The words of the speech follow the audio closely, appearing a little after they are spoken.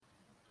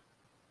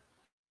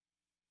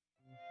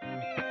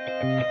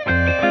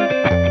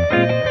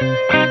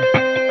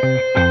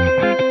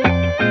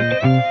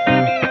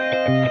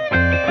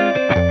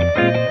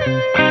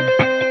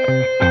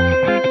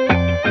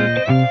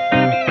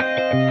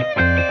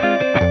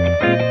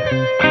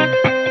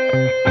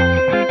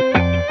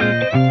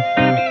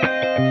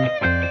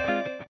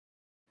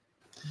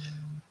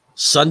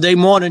Sunday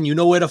morning, you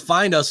know where to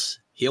find us.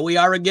 Here we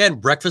are again,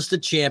 Breakfast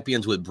of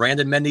Champions with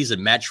Brandon Mendes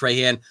and Matt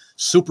Trahan.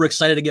 Super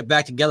excited to get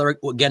back together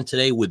again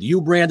today with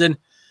you, Brandon.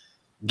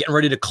 Getting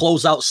ready to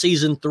close out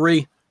season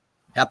 3.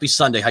 Happy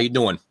Sunday. How you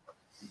doing?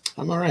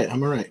 I'm all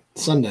right.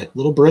 Sunday, a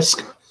little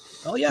brisk.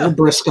 Oh, yeah. A little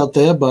brisk out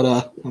there,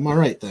 but I'm all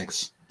right,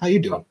 thanks. How you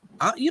doing?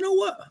 You know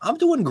what? I'm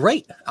doing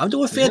great. I'm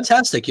doing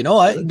fantastic. You know,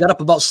 I got up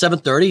about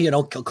 7:30, you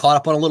know, caught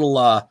up on a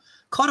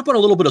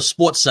little bit of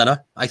Sports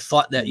Center. I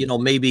thought that, you know,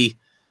 maybe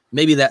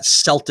that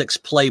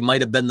Celtics play might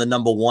have been the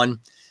number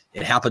one.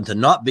 It happened to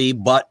not be,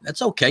 but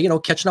that's okay. You know,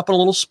 catching up on a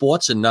little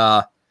sports and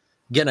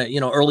getting a, you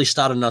know, early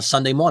start on a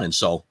Sunday morning.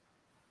 So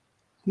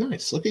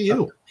nice. Look at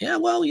you. Yeah.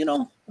 Well, you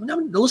know,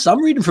 listen,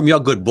 I'm reading from your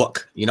good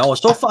book. You know,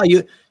 so far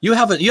you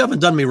haven't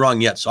done me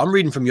wrong yet. So I'm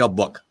reading from your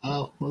book.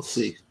 Oh, we'll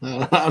see.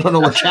 I don't know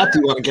what chapter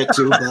you want to get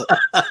to,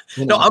 but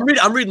you know. No,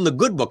 I'm reading the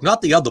good book,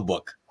 not the other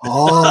book.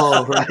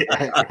 Oh, right.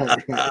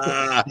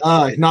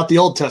 Not the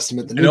Old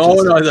Testament. The New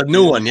Testament. No, the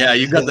new one. Yeah,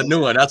 you got the new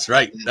one. That's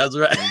right.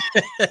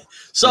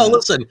 So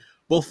listen,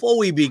 before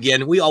we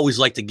begin, we always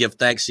like to give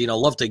thanks. You know,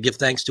 love to give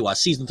thanks to our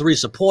season 3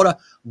 supporter,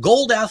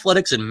 Gold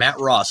Athletics and Matt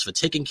Ross, for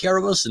taking care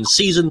of us in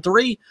season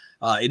 3.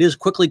 It is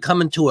quickly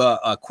coming to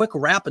a quick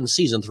wrap in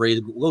season 3.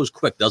 It goes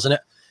quick, doesn't it?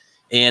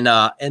 And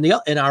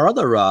our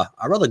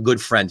other good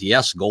friend,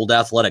 yes, Gold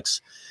Athletics.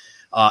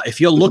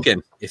 If you are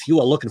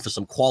looking for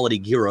some quality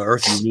gear, or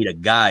if you need a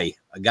guy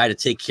to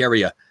take care of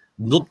you,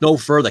 look no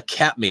further.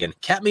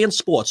 Catman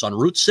Sports on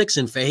Route 6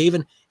 in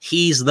Fairhaven.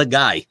 He's the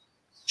guy.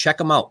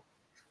 Check him out.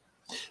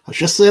 I was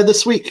just there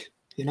this week.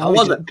 You know, how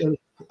was it?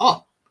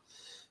 Oh,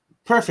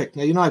 perfect.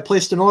 Now, you know, I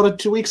placed an order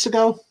 2 weeks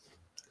ago.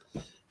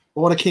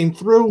 Order came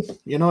through.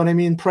 You know what I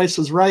mean? Price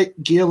was right.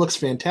 Gear looks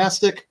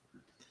fantastic.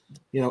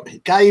 You know,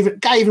 guy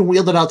even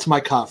wheeled it out to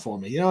my car for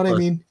me. You know what I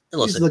mean?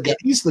 Listen,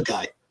 he's the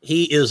guy.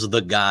 He is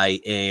the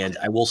guy, and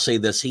I will say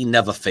this: he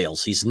never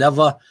fails. He's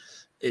never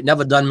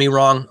done me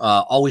wrong.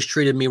 Always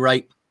treated me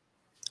right.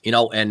 You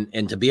know,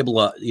 and to be able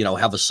to, you know,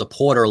 have a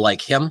supporter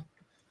like him,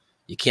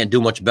 you can't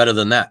do much better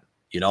than that.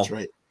 You know, that's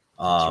right.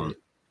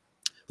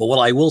 But what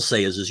I will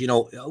say is, you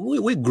know,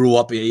 we grew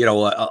up. You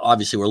know,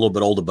 obviously we're a little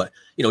bit older, but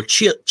you know,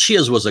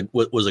 Cheers was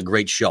a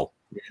great show.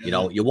 Yeah. You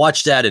know, you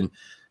watch that, and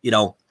you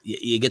know,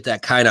 you get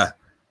that kind of.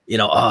 You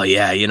know, oh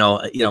yeah, you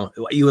know,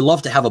 you would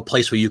love to have a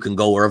place where you can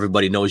go where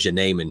everybody knows your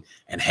name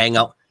and hang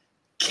out.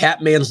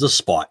 Catman's the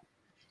spot.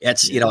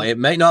 It's, you know, it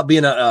may not be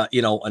an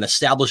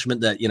establishment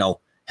that, you know,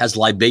 has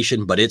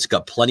libation, but it's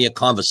got plenty of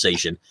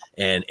conversation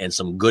and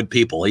some good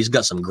people. He's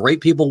got some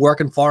great people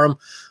working for him,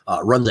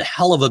 runs a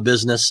hell of a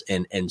business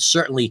and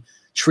certainly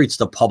treats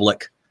the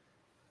public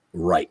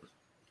right.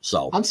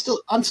 So I'm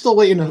still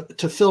waiting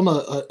to film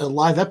a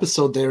live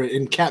episode there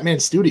in Catman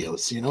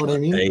Studios. You know what I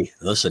mean? Hey,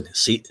 listen,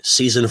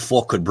 season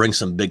 4 could bring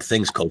some big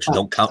things, Coach.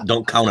 Don't count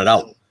it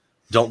out.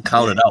 Don't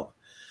count it out.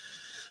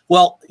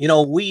 Well, you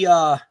know, we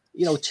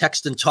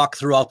text and talk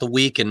throughout the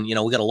week, and you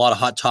know, we got a lot of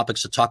hot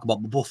topics to talk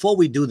about. But before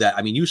we do that,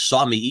 I mean, you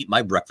saw me eat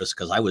my breakfast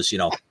because I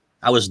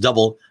was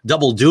double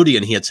duty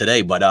in here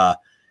today. But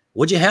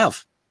what'd you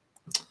have?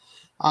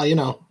 You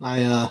know,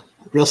 I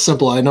real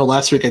simple. I know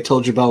last week I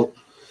told you about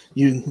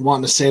you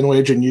wanting a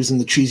sandwich and using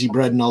the cheesy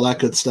bread and all that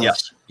good stuff.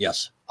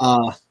 Yes.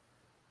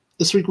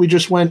 This week we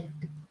just went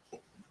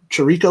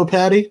chorizo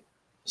patty,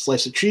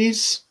 slice of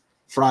cheese,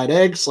 fried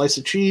egg, slice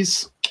of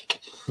cheese,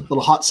 a little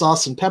hot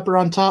sauce and pepper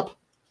on top.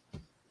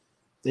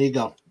 There you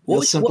go.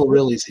 Real simple,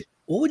 real easy.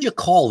 What would you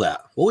call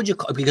that? What would you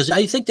call? Because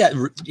I think that,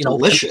 you know,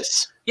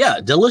 delicious.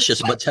 Yeah,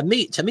 delicious. But to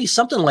me,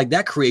 something like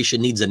that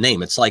creation needs a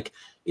name. It's like,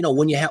 you know,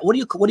 when you have what do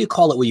you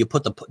call it when you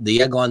put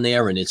the egg on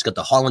there and it's got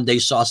the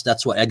hollandaise sauce?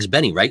 That's what Eggs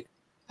Benny, right?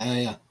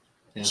 Yeah.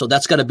 So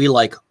that's got to be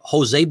like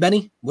Jose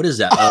Benny. What is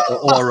that?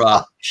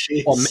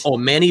 Or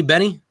Manny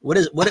Benny? What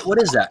is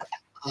that?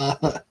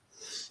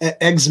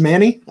 Eggs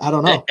Manny? I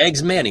don't know.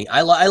 Eggs Manny.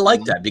 I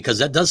like that because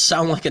that does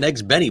sound like an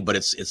Eggs Benny, but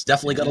it's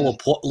definitely got a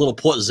little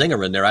port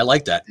zinger in there. I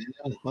like that.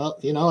 Yeah. Well,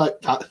 you know,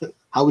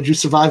 how would you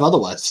survive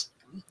otherwise?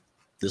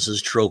 This is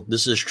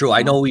true.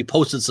 I know we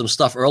posted some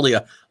stuff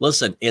earlier.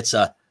 Listen, it's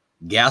a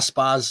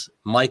Gaspar's,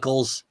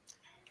 Michael's.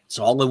 It's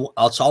all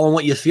in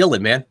what you're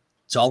feeling, man.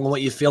 It's all in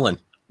what you're feeling.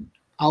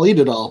 I'll eat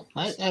it all.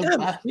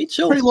 Me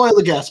too. Pretty loyal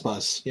to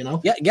Gaspar's, you know.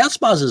 Yeah,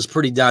 Gaspar's is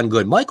pretty darn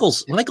good.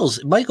 Michael's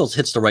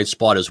hits the right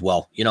spot as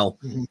well. You know.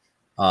 Mm-hmm.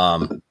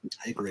 I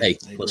agree. Hey,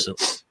 listen,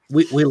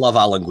 we love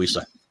our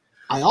linguiça.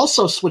 I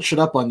also switched it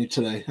up on you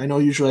today. I know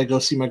usually I go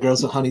see my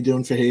girls at Honeydew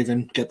in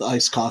Fairhaven, get the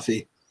iced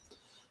coffee.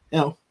 You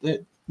know,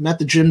 I'm at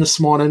the gym this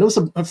morning. It was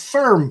a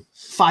firm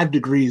 5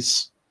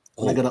 degrees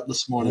when I got up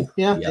this morning.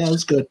 Yeah, it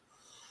was good.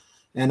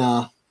 And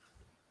I'm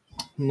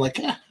like,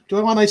 do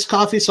I want iced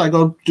coffee? So I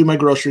go do my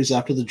groceries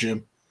after the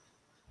gym.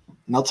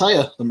 And I'll tell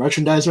you, the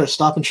merchandiser at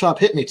Stop and Shop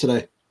hit me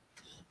today.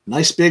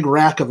 nice big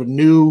rack of a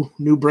new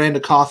brand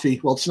of coffee.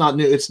 Well, it's not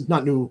new. It's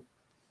not new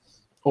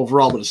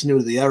overall, but it's new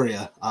to the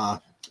area.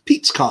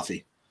 Pete's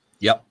Coffee.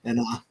 Yep. And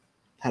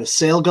had a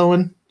sale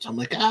going. So I'm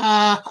like,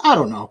 I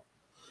don't know.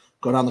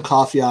 Go down the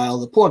coffee aisle.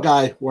 The poor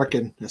guy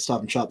working at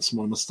Stop and Shop this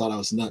morning must have thought I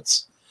was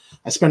nuts.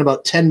 I spent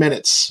about 10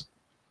 minutes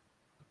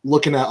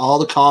looking at all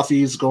the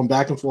coffees, going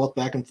back and forth.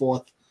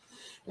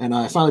 And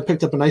I finally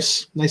picked up a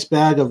nice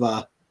bag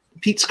of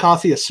Pete's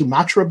Coffee, a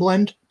Sumatra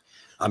blend.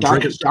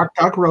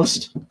 Dark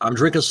roast. I'm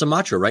drinking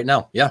Sumatra right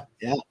now. Yeah.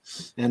 Yeah.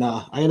 And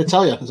I got to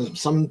tell you,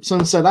 someone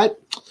said, I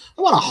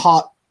want a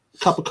hot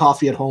cup of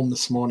coffee at home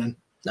this morning.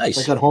 Nice.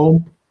 I got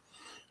home,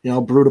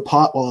 brewed a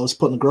pot while I was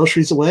putting the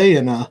groceries away,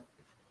 and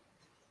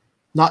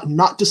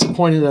not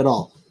disappointed at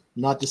all.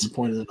 Not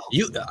disappointed at all.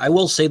 I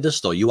will say this,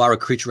 though. You are a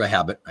creature of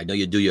habit. I know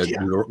you do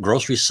your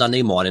groceries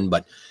Sunday morning,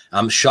 but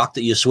I'm shocked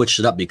that you switched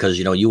it up because,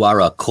 you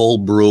are a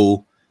cold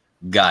brew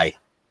guy.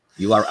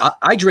 You are.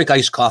 I drink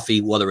iced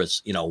coffee, whether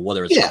it's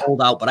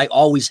cold out, but I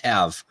always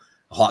have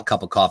a hot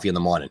cup of coffee in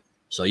the morning.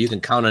 So you can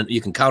count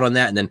on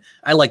that. And then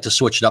I like to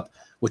switch it up,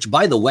 which,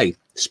 by the way,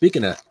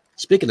 speaking of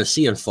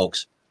seeing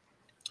folks,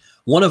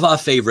 one of our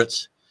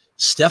favorites,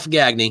 Steph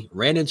Gagne,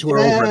 ran into her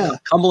over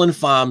at Cumberland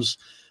Farms.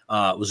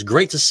 It was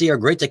great to see her,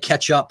 great to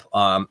catch up.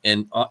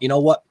 And you know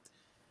what?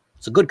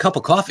 It's a good cup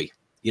of coffee.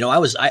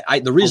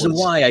 The reason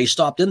why I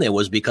stopped in there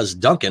was because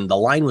Dunkin', the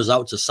line was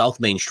out to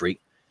South Main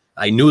Street.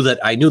 I knew that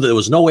there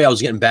was no way I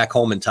was getting back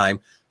home in time.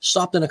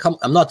 Stopped in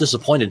I'm not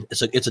disappointed.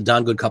 It's a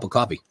darn good cup of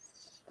coffee.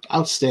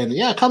 Outstanding.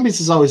 Yeah,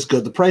 Cumbies is always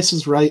good. The price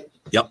is right.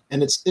 Yep.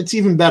 And it's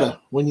even better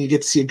when you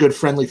get to see a good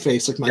friendly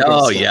face like my girl.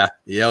 Oh yeah.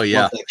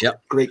 Yep.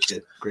 Great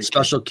kid.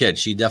 Special kid.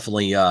 She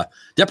definitely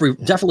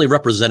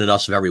represented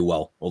us very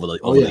well over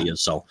the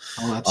years. So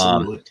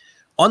absolutely.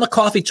 On the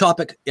coffee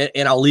topic,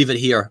 and I'll leave it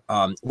here.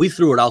 We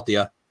threw it out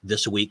there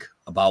this week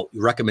about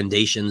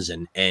recommendations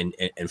and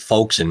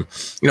folks, and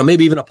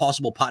maybe even a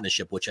possible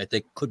partnership, which I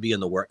think could be in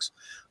the works.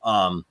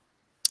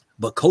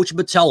 But Coach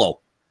Botello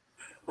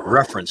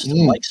referenced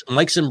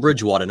Mike's in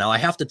Bridgewater. Now I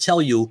have to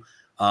tell you,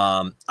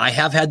 I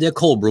have had their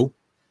cold brew,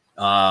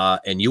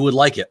 and you would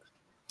like it.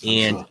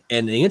 And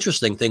the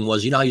interesting thing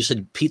was, how you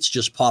said Pete's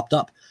just popped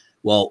up.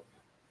 Well,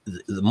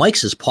 the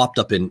Mike's has popped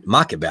up in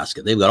Market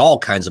Basket. They've got all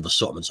kinds of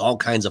assortments, all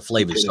kinds of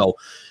flavors. So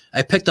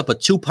I picked up a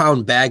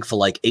 2-pound bag for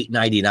like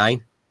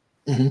 $8.99.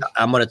 Mm-hmm.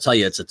 I'm going to tell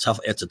you, it's a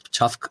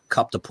tough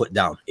cup to put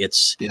down.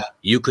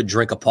 You could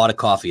drink a pot of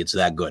coffee. It's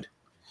that good.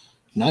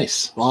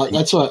 Nice. Well,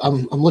 that's what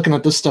I'm looking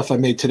at this stuff I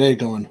made today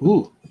going,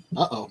 ooh,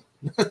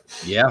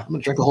 yeah. I'm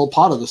going to drink a whole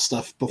pot of this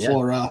stuff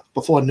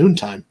before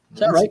noontime. Is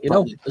that right?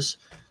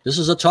 This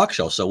is a talk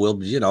show, so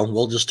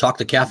we'll just talk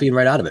the caffeine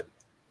right out of it.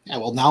 Yeah,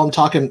 well, now I'm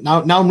talking.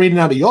 Now I'm reading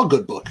out of your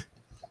good book.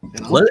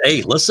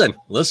 Hey, listen.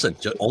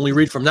 Only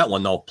read from that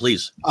one, though,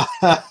 please.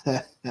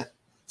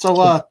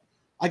 So,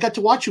 I got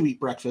to watch you eat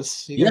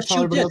breakfast. You got to tell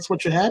everybody else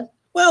what you had?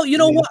 Well, you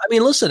know what? I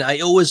mean, listen,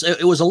 it was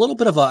a little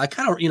bit of I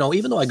kind of,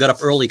 even though I got up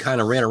early, kind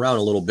of ran around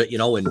a little bit,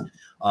 and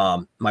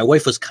my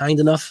wife was kind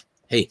enough.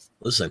 Hey,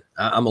 listen,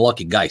 I'm a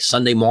lucky guy.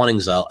 Sunday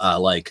mornings are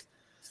like,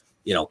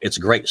 it's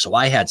great. So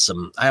I had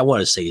I want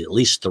to say at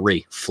least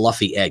 3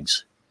 fluffy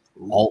eggs,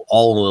 all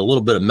a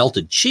little bit of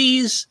melted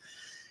cheese.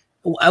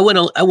 I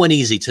went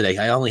easy today.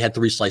 I only had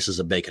 3 slices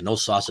of bacon, no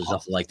sausage,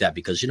 nothing like that,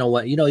 because you know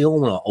what? You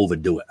don't want to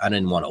overdo it. I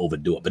didn't want to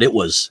overdo it, but it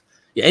was,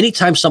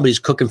 anytime somebody's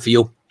cooking for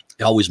you,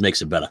 it always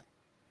makes it better.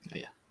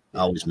 Yeah.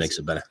 Always makes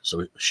it better.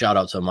 So shout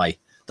out to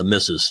the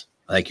missus.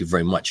 Thank you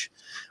very much.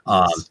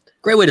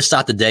 Great way to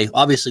start the day.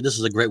 Obviously, this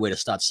is a great way to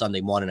start Sunday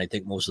morning. I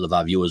think most of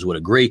our viewers would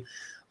agree.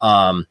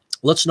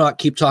 Let's not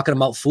keep talking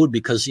about food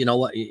because you know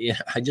what?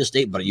 I just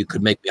ate, but you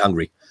could make me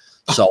hungry.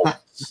 So,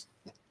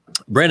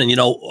 Brandon,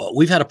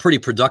 we've had a pretty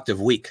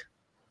productive week.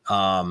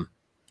 And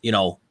we're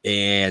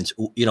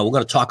going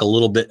to talk a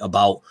little bit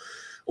about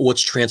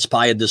what's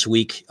transpired this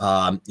week.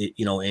 And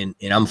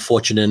I'm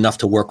fortunate enough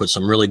to work with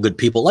some really good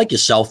people like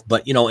yourself,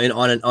 but, and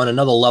on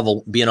another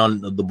level, being on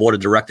the board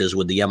of directors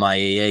with the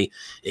MIAA,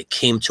 it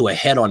came to a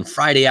head on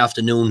Friday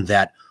afternoon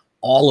that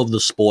all of the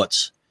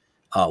sports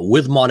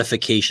with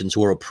modifications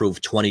were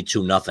approved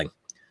 22-0.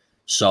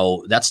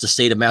 So that's the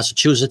state of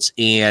Massachusetts.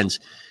 And,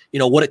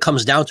 what it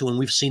comes down to, and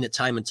we've seen it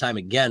time and time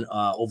again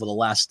over the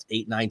last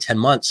 8, 9, 10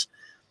 months,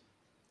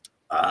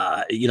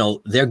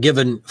 they're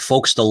giving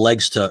folks the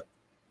legs to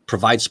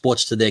provide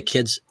sports to their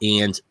kids,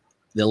 and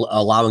they're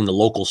allowing the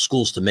local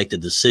schools to make the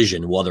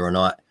decision whether or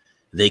not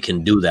they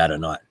can do that or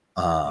not.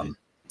 What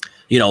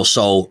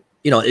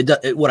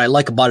I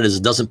like about it is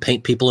it doesn't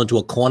paint people into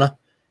a corner.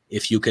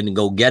 If you can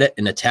go get it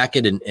and attack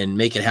it and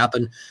make it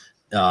happen,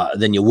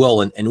 then you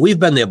will. And we've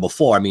been there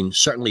before. I mean,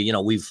 certainly,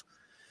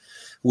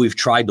 we've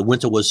tried. The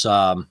winter was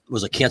a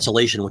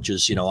cancellation, which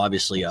is,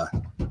 obviously,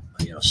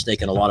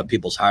 stake in a lot of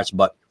people's hearts,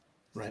 but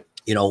right.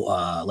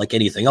 Like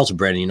anything else,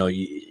 Brandon,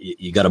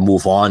 you got to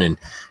move on and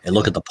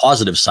look at the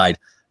positive side.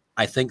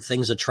 I think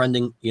things are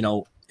trending,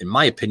 in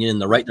my opinion, in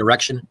the right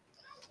direction.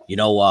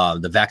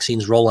 The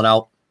vaccine's rolling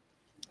out.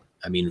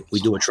 I mean, we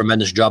do a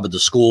tremendous job at the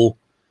school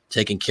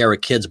taking care of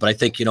kids, but I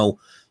think,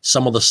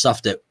 some of the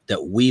stuff that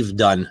we've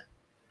done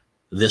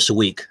this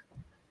week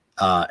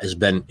has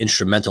been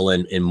instrumental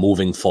in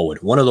moving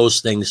forward. One of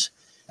those things,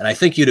 and I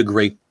think you'd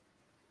agree,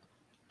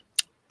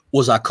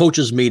 was our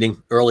coaches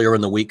meeting earlier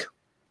in the week.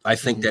 I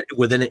think that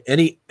within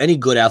any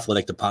good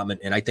athletic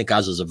department, and I think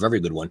ours is a very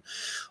good one,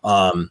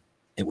 and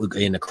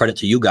a credit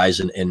to you guys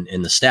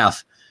and the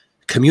staff,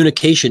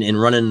 communication in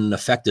running an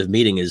effective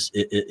meeting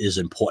is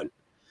important.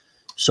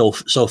 So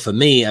for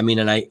me, I mean,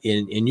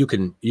 and you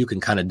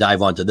can kind of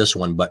dive onto this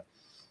one, but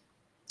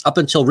up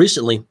until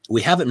recently,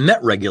 we haven't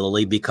met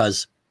regularly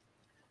because,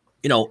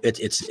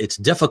 it's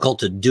difficult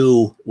to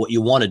do what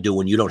you want to do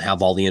when you don't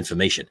have all the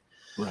information.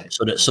 Right.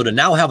 So to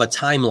now have a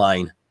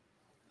timeline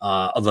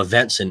of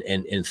events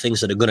and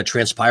things that are going to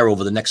transpire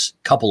over the next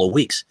couple of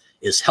weeks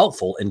is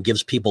helpful and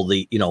gives people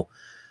the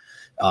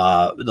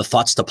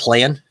thoughts to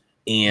plan.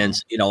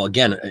 And,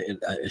 again,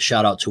 a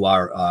shout out to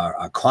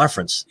our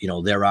conference.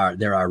 There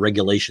are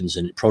regulations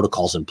and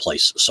protocols in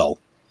place. So.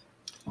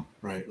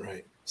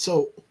 Right.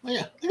 So,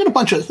 yeah, I got a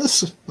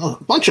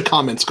bunch of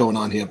comments going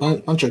on here.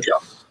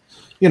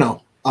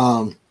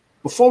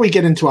 Before we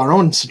get into our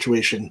own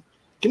situation,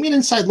 give me an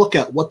inside look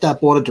at what that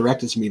board of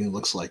directors meeting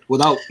looks like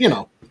without,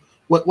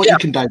 what you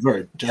can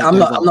divert. I'm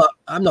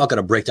not going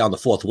to break down the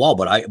fourth wall,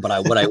 but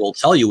what I will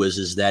tell you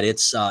is that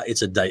it's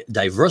a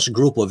diverse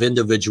group of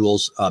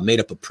individuals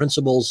made up of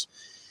principals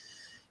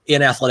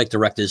and athletic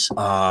directors.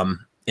 And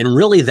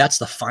really that's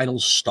the final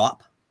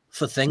stop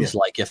for things.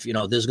 Like if,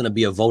 there's going to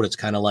be a vote, it's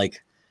kind of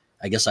like,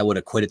 I guess I would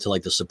equate it to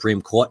like the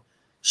Supreme Court.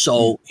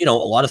 So, a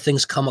lot of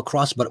things come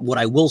across, but what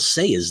I will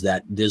say is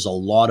that there's a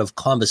lot of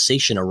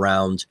conversation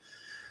around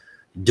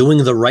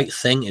doing the right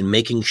thing and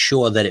making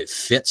sure that it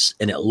fits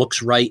and it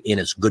looks right and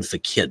it's good for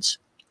kids.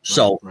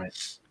 So,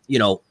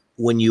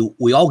 when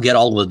we all get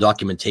all of the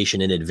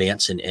documentation in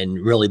advance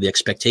and really the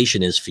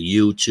expectation is for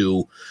you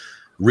to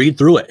read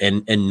through it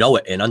and know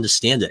it and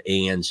understand it.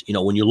 And,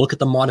 when you look at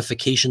the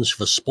modifications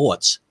for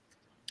sports,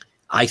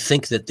 I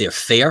think that they're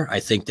fair. I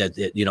think that,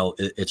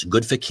 it's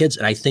good for kids.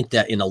 And I think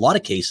that in a lot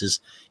of cases,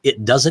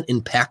 it doesn't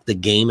impact the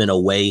game in a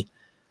way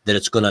that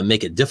it's going to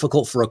make it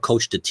difficult for a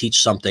coach to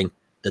teach something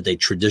that they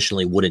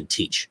traditionally wouldn't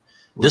teach.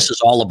 Right. This is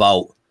all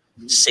about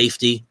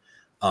safety,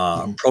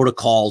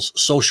 protocols,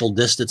 social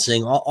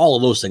distancing, all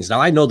of those things.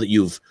 Now, I know that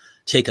you've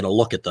taken a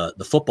look at the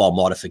football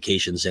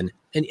modifications and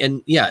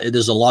yeah,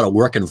 there's a lot of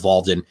work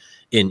involved in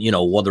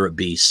whether it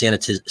be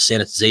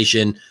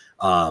sanitization,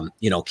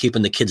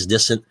 keeping the kids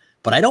distant.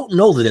 But I don't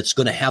know that it's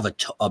going to have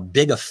a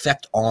big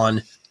effect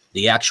on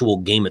the actual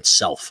game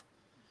itself.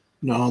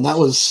 No, that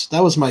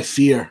was my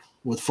fear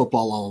with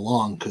football all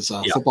along because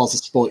football's a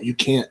sport you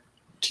can't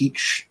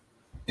teach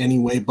any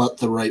way but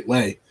the right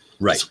way.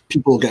 Right. So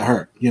people get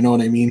hurt. You know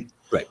what I mean?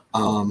 Right.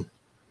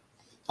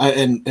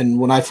 And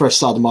when I first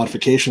saw the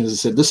modifications, I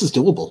said, this is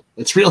doable.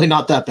 It's really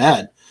not that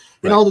bad.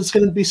 Right. There's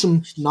going to be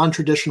some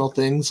non-traditional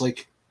things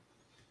like,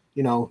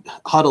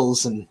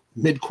 huddles and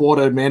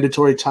mid-quarter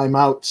mandatory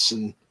timeouts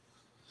and,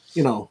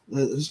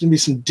 there's going to be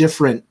some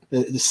different.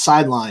 The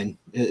sideline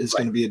is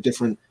going to be a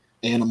different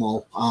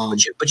animal.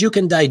 But you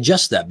can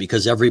digest that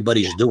because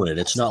everybody's doing it.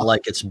 It's not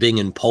like it's being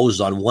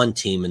imposed on one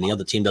team and the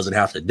other team doesn't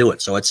have to do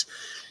it. So it's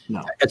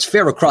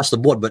fair across the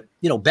board. But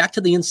back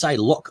to the inside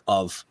look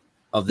of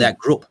that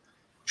group,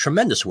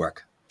 tremendous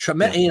work.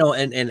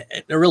 And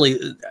really,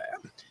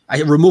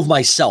 I remove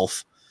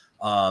myself.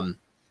 The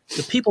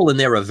people in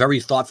there are very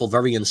thoughtful,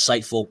 very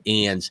insightful,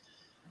 and.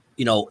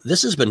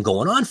 This has been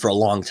going on for a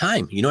long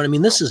time. You know what I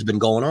mean? This has been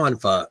going on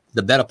for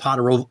the better part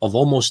of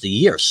almost a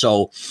year.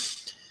 So,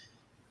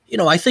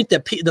 I think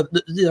that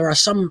there are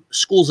some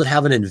schools that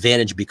have an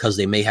advantage because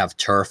they may have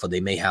turf or they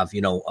may have,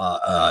 an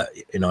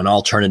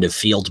alternative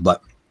field.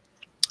 But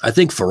I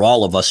think for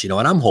all of us, and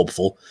I'm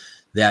hopeful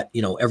that,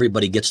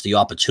 everybody gets the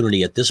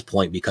opportunity at this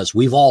point because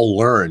we've all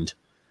learned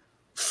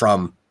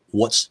from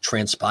what's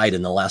transpired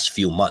in the last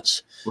few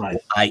months, right?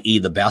 I.e.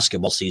 the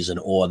basketball season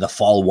or the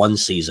fall one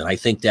season. I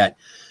think that,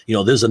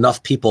 there's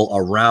enough people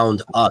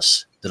around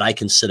us that I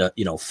consider,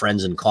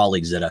 friends and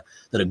colleagues that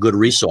are good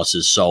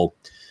resources. So,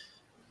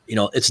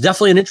 it's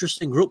definitely an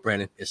interesting group,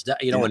 Brandon. It's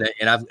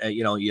and I've,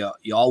 you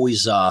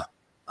always, I'm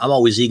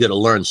always eager to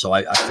learn. So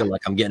I feel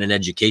like I'm getting an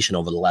education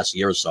over the last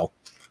year or so.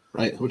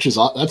 Right.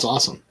 That's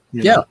awesome.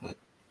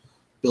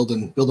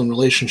 Building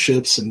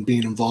relationships and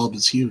being involved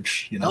is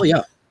huge. Oh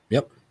yeah.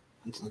 Yep.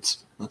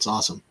 That's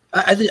awesome.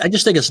 I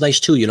just think it's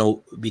nice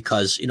too,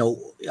 because,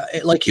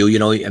 like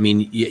I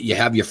mean, you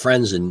have your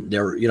friends and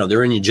they're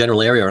in your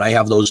general area and I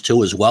have those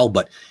too as well,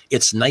 but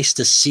it's nice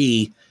to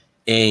see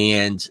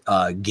and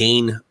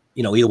gain,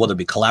 either whether it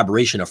be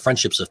collaboration or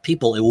friendships of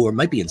people or it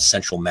might be in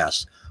Central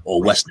Mass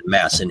or Western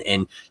Mass.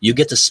 And you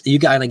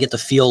kind of get to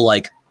feel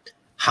like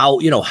how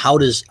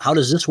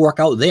does this work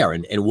out there?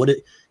 And what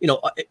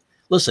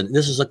listen,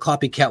 this is a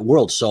copycat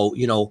world. So,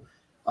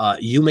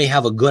 you may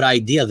have a good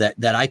idea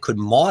that I could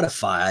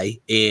modify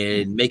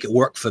and make it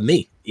work for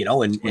me,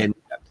 and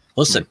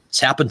listen,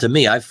 it's happened to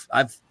me. I've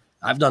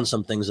done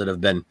some things that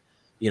have been,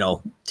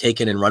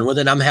 taken and run with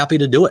it. And I'm happy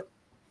to do it.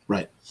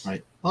 Right.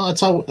 Well,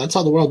 that's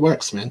how the world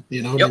works, man.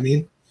 You know what I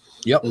mean?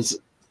 Yep.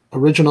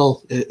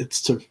 original.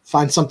 It's to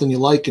find something you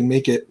like and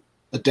make it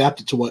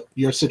adapted to what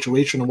your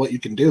situation and what you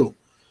can do.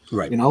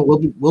 Right. You know,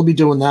 we'll be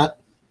doing that,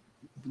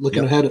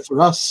 looking ahead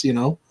for us, you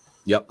know.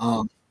 Yep.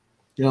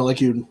 You know,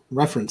 like you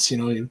reference, you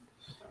know,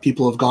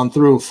 people have gone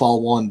through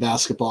fall one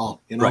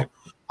basketball, you know. Right.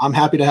 I'm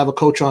happy to have a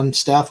coach on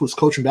staff who's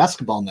coaching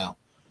basketball now,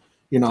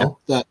 you know,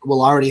 that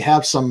will already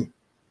have some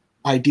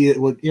idea.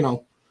 You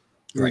know,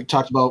 we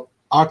talked about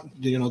our,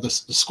 you know, the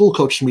school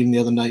coach meeting the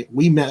other night.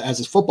 We met as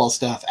a football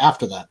staff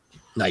after that.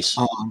 Nice.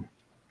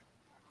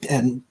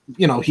 And,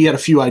 you know, he had a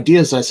few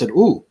ideas. I said,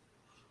 ooh,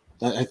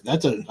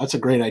 that's a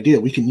great idea.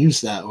 We can use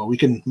that, or we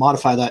can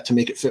modify that to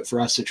make it fit for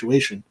our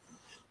situation.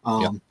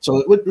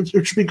 So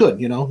it should be good,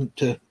 you know,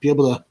 to be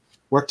able to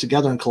work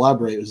together and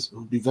collaborate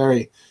would be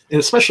very, and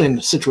especially in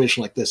a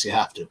situation like this, you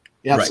have to.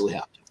 You absolutely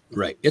have to.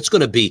 Right. It's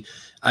going to be,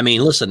 I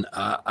mean, listen,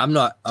 I'm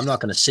not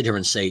going to sit here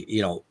and say,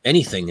 you know,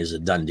 anything is a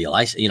done deal.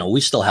 You know,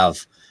 we still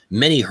have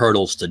many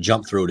hurdles to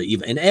jump through to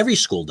even, and every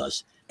school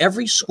does.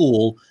 Every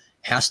school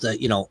has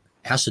to, you know,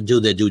 has to do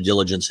their due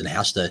diligence and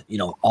has to, you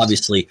know,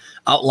 obviously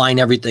outline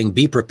everything,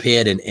 be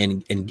prepared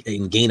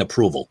and gain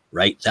approval,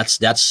 right?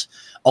 That's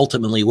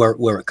ultimately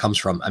where it comes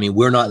from. I mean,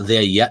 we're not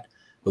there yet,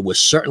 but we're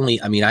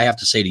certainly, I mean, I have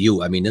to say to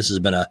you, I mean, this has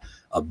been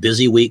a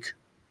busy week,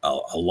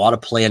 a lot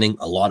of planning,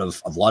 a lot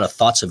of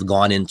thoughts have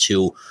gone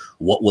into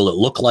what will it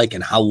look like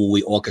and how will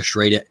we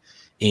orchestrate it.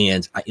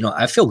 And you know,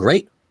 I feel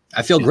great.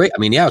 I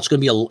mean, yeah, it's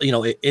going to be you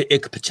know,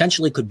 it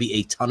potentially could be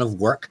a ton of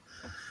work.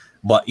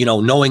 But, you know,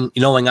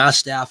 knowing our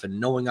staff and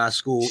knowing our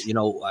school, you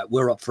know,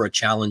 we're up for a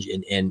challenge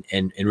and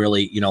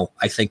really, you know,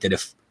 I think that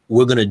if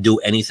we're going to do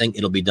anything,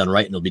 it'll be done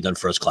right and it'll be done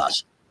first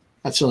class.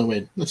 That's the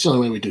only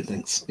way we do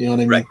things. You know what I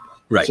mean? Right.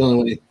 That's the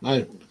only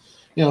way.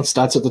 You know, it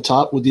starts at the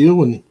top with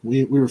you, and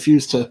we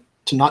refuse to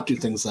not do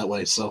things that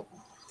way. So,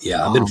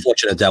 yeah, I've been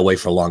fortunate that way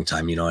for a long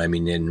time. You know what I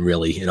mean? And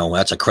really, you know,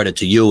 that's a credit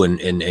to you and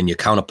your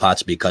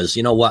counterparts, because,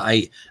 you know what,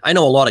 I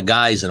know a lot of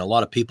guys and a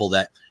lot of people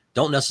that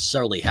don't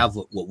necessarily have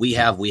what we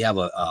have. We have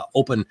a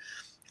open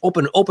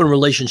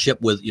relationship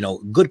with, you know,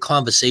 good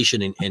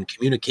conversation and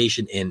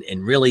communication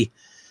and really,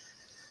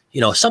 you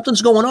know,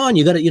 something's going on.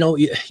 You got to, you know,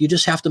 you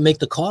just have to make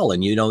the call.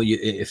 And, you know,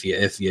 if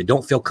you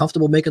don't feel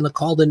comfortable making the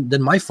call,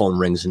 then my phone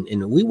rings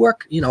and we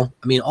work, you know,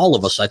 I mean, all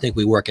of us, I think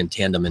we work in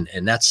tandem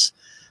and that's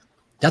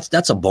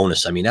a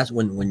bonus. I mean, that's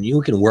when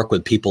you can work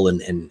with people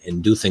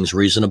and do things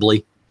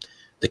reasonably,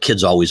 the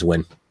kids always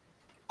win.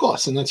 Of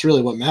course. And that's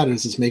really what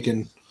matters, is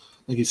making,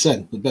 like you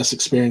said, the best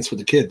experience for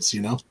the kids,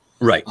 you know?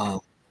 Right.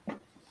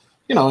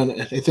 You know,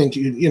 and I think,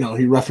 you know,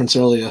 he referenced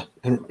earlier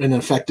an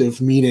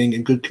effective meeting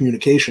and good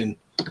communication.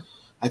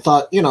 I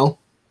thought, you know,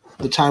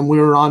 the time we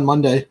were on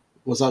Monday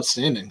was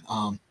outstanding.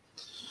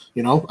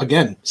 You know,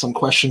 again, some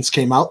questions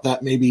came out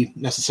that maybe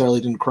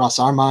necessarily didn't cross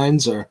our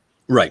minds, or,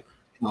 right.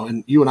 You know,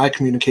 and you and I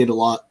communicate a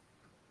lot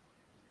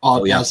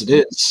as it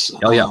is.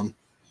 But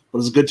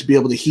it's good to be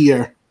able to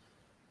hear,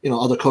 you know,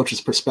 other coaches'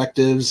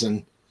 perspectives,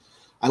 and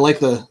I like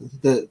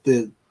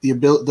the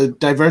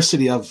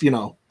diversity of, you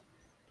know,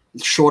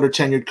 shorter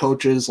tenured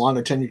coaches,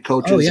 longer tenured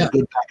coaches, a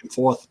good back and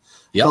forth.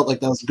 Felt like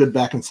that was a good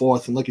back and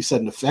forth, and like you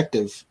said, an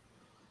effective.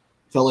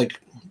 Felt like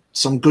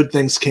some good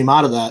things came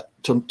out of that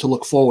to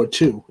look forward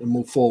to and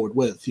move forward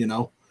with, you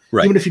know.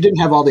 Right. Even if you didn't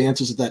have all the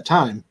answers at that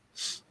time.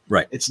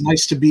 Right. It's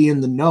nice to be in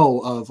the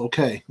know of,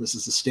 okay, this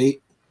is the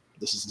state,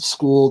 this is the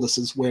school, this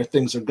is where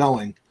things are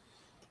going.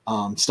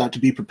 Start to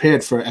be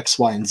prepared for X,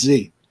 Y, and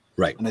Z.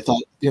 Right. And I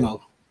thought, you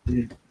know,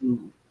 we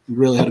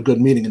really had a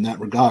good meeting in that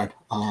regard.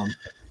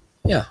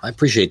 Yeah, I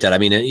appreciate that. I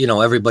mean, you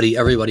know,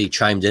 everybody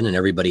chimed in and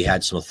everybody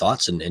had some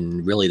thoughts,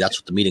 and really that's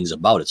what the meeting's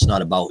about. It's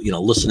not about, you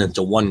know, listening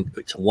to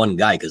one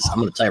guy, because I'm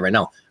going to tell you right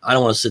now, I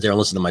don't want to sit there and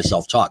listen to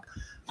myself talk.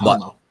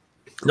 But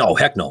no,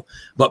 heck no.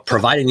 But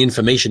providing the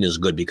information is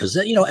good, because,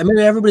 you know, I mean,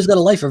 everybody's got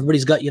a life,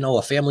 everybody's got, you know,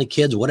 a family,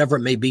 kids, whatever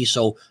it may be.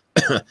 So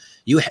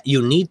you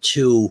need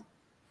to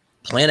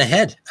plan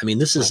ahead. I mean,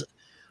 this is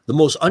the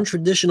most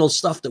untraditional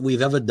stuff that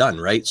we've ever done,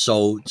 right?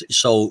 So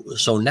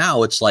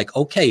now it's like,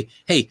 okay,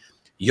 hey,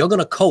 you're going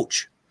to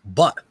coach,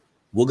 but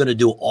we're going to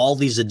do all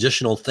these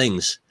additional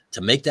things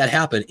to make that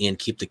happen and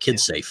keep the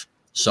kids safe.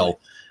 So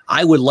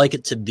I would like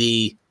it to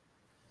be,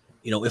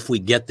 you know, if we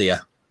get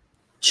there,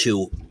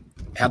 to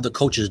have the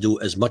coaches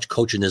do as much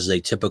coaching as they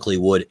typically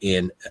would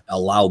and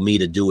allow me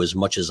to do as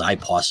much as I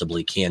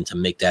possibly can to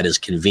make that as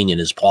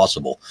convenient as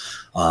possible.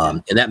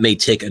 And that may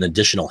take an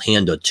additional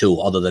hand or two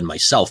other than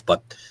myself,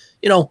 but,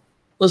 you know,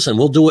 listen,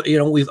 we'll do it. You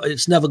know,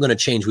 it's never going to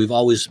change. We've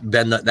always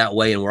been that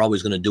way, and we're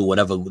always going to do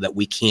whatever that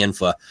we can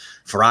for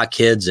our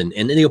kids and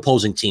the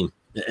opposing team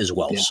as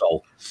well. Yeah.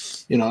 So,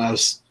 you know, I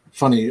was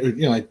funny.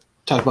 You know, I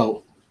talked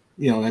about,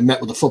 you know, I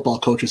met with the football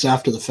coaches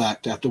after the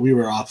fact, after we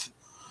were off.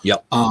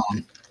 Yep.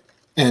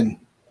 And,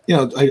 you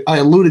know, I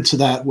alluded to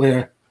that,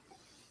 where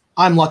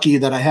I'm lucky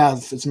that I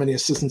have as many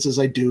assistants as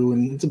I do,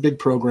 and it's a big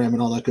program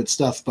and all that good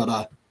stuff.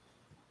 But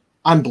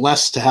I'm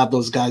blessed to have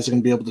those guys that are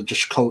going to be able to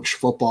just coach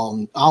football,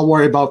 and I'll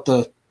worry about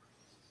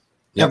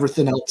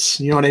everything else.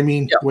 You know what I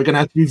mean? Yep. We're going to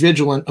have to be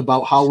vigilant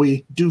about how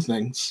we do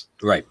things.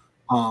 Right.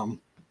 And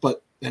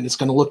it's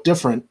going to look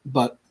different,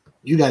 but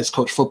you guys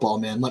coach football,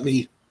 man. Let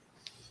me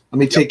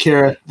take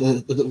care of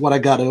the what I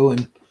got to,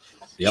 and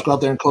just go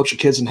out there and coach the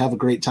kids and have a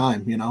great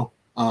time, you know.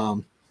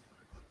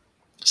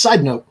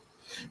 Side note,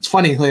 it's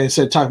funny, like I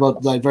said, talk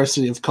about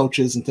diversity of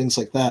coaches and things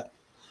like that.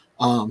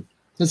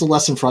 There's a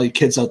lesson for all you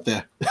kids out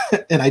there.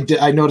 And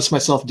I noticed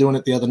myself doing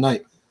it the other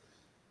night.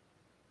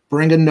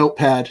 Bring a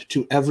notepad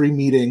to every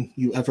meeting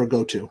you ever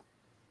go to.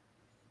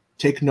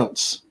 Take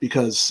notes,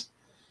 because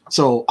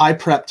so I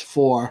prepped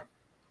for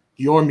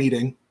your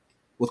meeting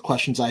with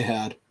questions I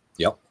had.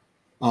 Yep.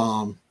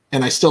 And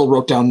I still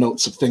wrote down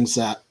notes of things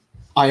that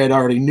I had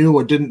already knew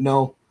or didn't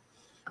know.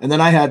 And then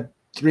I had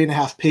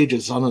 3.5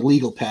 pages on a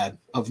legal pad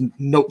of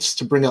notes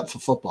to bring up for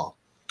football.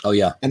 Oh,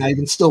 yeah. And I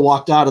even still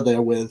walked out of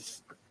there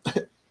with,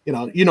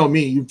 you know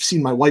me, you've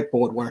seen my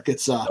whiteboard work.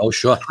 It's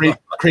sure.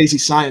 Crazy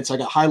science. I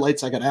got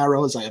highlights, I got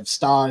arrows, I have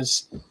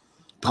stars.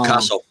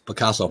 Picasso.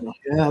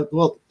 Yeah,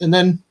 well, and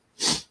then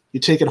you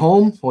take it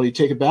home or you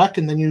take it back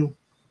and then you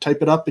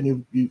type it up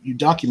and you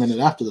document it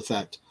after the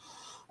fact.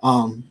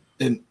 And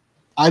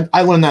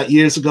I learned that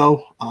years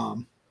ago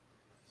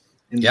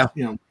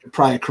in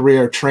prior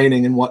career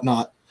training and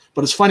whatnot.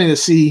 But it's funny to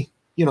see,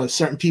 you know,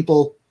 certain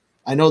people.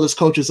 I know there's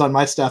coaches on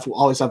my staff who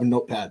always have a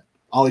notepad,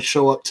 always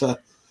show up to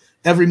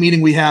every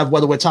meeting we have,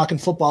 whether we're talking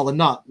football or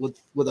not,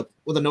 with a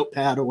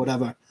notepad or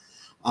whatever.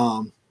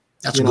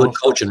 That's good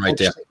coaching right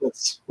there.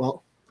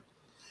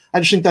 I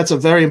just think that's a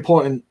very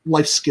important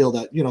life skill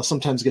that, you know,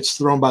 sometimes gets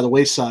thrown by the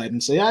wayside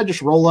and say, I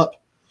just roll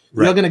up.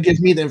 Right. You're going to give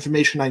me the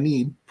information I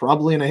need,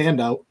 probably in a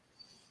handout.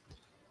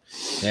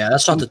 Yeah,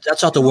 that's not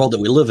the world that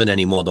we live in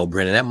anymore, though,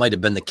 Brandon. That might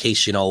have been the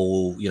case, you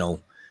know,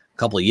 a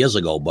couple of years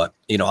ago. But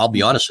you know, I'll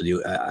be honest with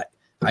you, I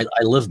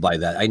live by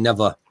that. I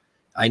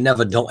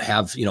never don't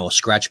have, you know, a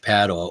scratch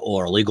pad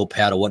or a legal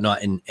pad or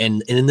whatnot. And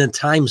in the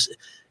times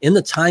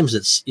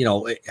it's, you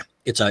know,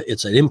 it's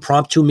an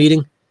impromptu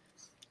meeting.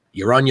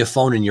 You're on your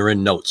phone and you're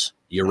in notes.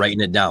 You're writing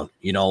it down,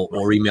 you know,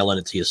 or emailing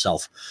it to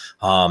yourself.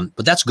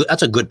 But that's good.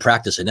 That's a good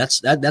practice, and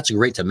that's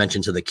great to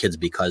mention to the kids,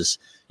 because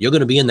you're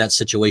going to be in that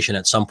situation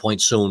at some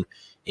point soon,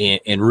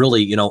 and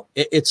really, you know,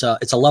 it's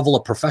a level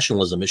of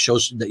professionalism. It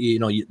shows that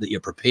that you're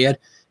prepared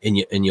and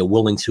you're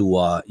willing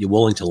to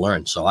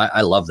learn. So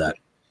I love that.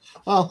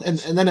 Well, and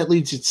then it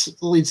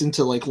leads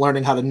into like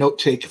learning how to note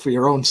take for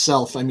your own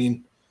self. I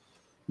mean,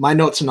 my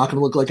notes are not going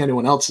to look like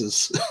anyone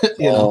else's.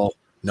 know?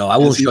 No, I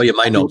won't show you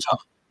my notes.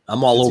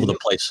 I'm all over the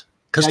place.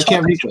 Because I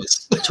can't read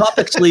this.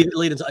 Topics lead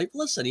into.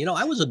 Listen, you know,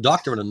 I was a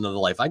doctor in another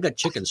life. I got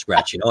chicken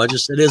scratch. You know, it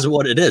is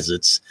what it is.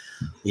 It's,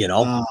 you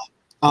know,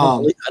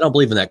 I don't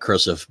believe in that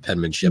cursive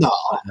penmanship.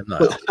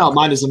 No,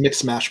 mine is a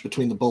mix mash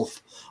between the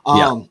both.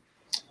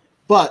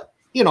 But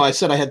you know, I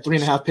said I had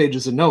 3.5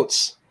 pages of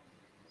notes.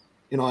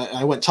 You know,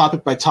 I went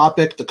topic by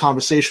topic. The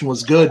conversation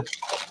was good.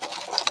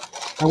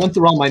 I went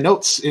through all my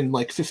notes in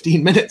like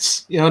 15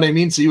 minutes. You know what I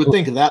mean? So you would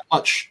think of that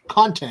much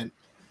content.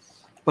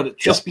 But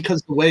just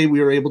because the way we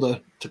were able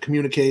to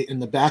communicate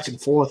and the back and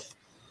forth,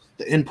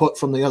 the input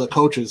from the other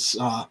coaches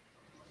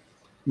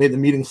made the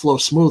meeting flow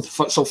smooth.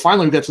 So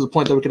finally we got to the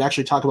point that we could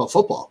actually talk about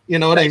football. You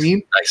know what I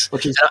mean? Nice.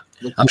 Which is,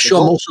 I'm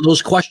sure most of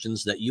those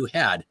questions that you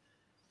had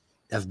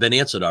have been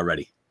answered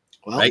already.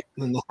 Well, right?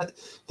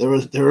 There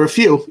were a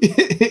few,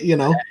 you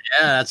know.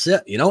 Yeah, that's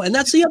it. You know, and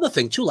that's the other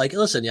thing too. Like,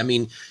 listen, I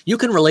mean, you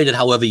can relate it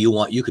however you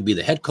want. You could be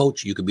the head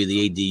coach, you could be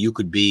the AD, you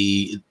could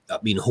be,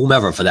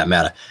 whomever for that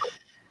matter.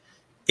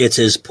 It's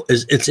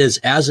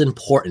as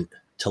important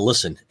to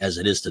listen as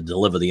it is to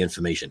deliver the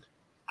information.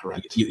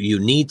 Correct. You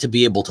need to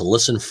be able to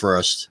listen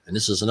first. And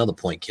this is another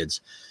point,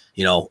 kids.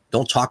 You know,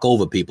 don't talk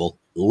over people.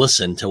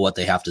 Listen to what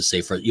they have to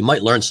say first. You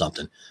might learn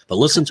something, but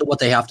listen to what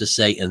they have to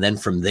say. And then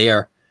from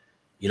there,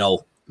 you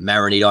know,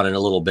 marinate on it a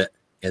little bit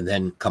and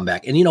then come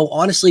back. And, you know,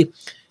 honestly,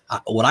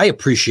 what I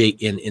appreciate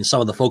in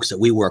some of the folks that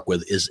we work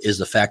with is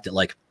the fact that,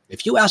 like,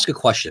 if you ask a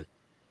question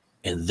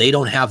and they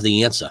don't have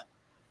the answer,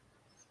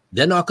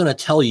 they're not going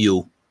to tell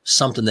you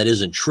something that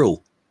isn't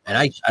true. And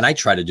I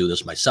try to do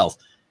this myself.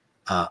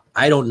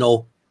 I don't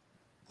know,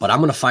 but I'm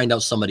going to find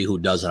out somebody who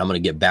does, and I'm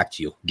going to get back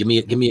to you. Give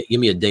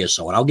me a day or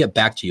so, and I'll get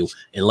back to you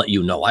and let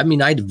you know. I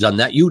mean, I've done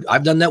that.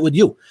 I've done that with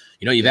you.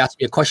 You know, you've asked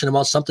me a question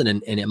about something,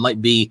 and it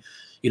might be,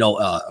 you know,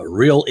 a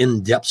real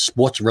in-depth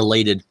sports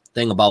related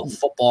thing about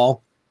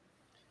football,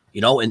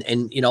 you know,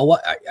 and you know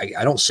what?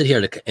 I don't sit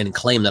here and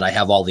claim that I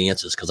have all the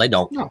answers, because I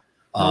don't. No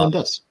one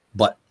does.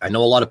 But I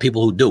know a lot of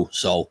people who do.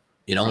 So,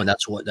 you know, and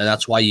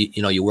that's why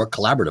you work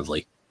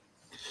collaboratively.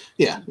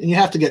 Yeah, and you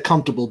have to get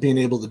comfortable being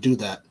able to do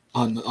that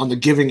on the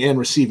giving and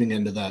receiving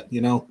end of that.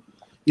 You know,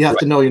 you have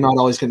to know you're not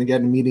always going to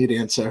get an immediate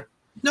answer.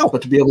 No,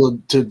 but to be able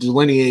to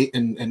delineate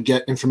and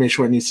get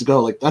information where it needs to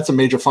go, like that's a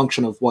major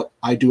function of what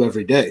I do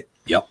every day.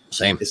 Yep,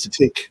 same. Is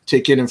to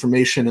take in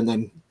information and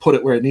then put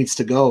it where it needs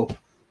to go,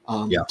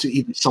 to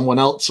either someone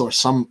else or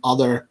some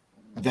other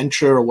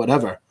venture or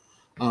whatever.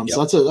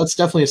 So that's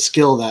definitely a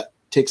skill that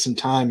takes some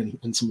time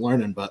and some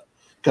learning, but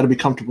got to be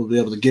comfortable to be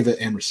able to give it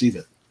and receive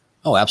it.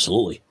 Oh,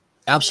 absolutely.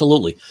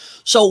 Absolutely.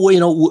 So, you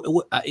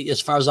know, as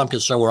far as I'm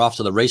concerned, we're off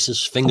to the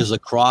races. Fingers are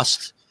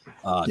crossed,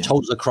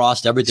 toes are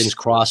crossed, everything's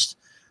crossed.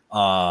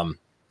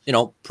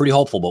 pretty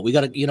hopeful. But we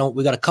got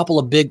a couple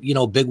of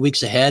big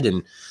weeks ahead,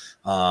 and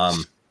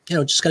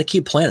just got to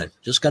keep planning.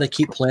 Just got to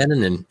keep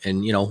planning,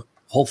 and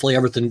hopefully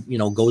everything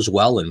goes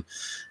well, and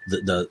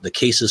the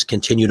cases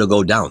continue to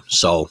go down.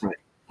 So, right.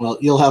 Well,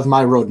 you'll have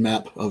my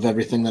roadmap of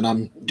everything that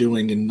I'm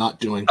doing and not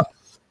doing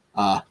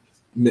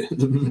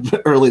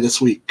early this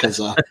week,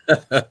 because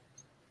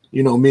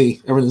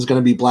me, everything's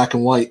going to be black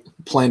and white,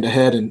 planned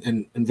ahead,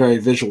 and very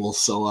visual.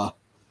 So,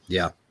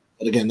 yeah.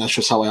 But again, that's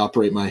just how I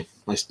operate my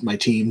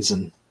teams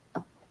and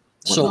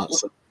whatnot.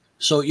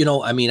 So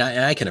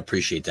I can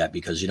appreciate that,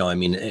 because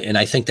and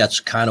I think that's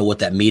kind of what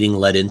that meeting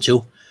led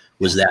into,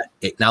 was that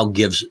it now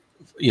gives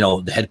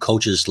the head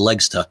coaches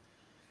legs to,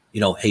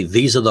 hey,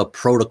 these are the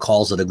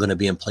protocols that are going to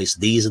be in place.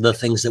 These are the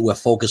things that we're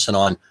focusing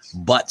on.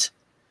 But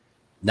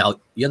now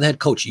you're the head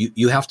coach.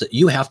 You have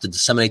to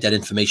disseminate that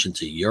information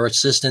to your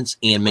assistants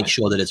and make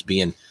sure that it's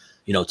being,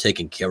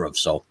 taken care of.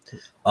 So,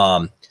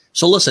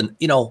 so listen,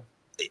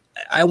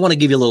 I want to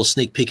give you a little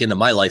sneak peek into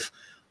my life.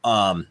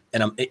 And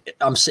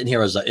I'm sitting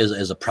here as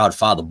a proud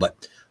father,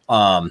 but,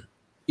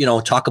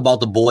 talk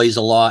about the boys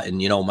a lot, and,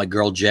 my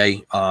girl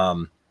Jay,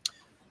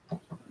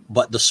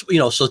 but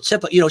so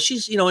typical,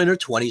 she's, in her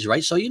 20s,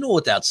 right? So you know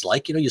what that's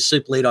like, you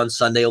sleep late on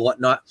Sunday or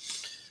whatnot.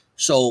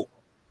 So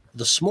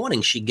this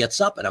morning she gets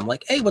up and I'm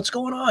like, hey, what's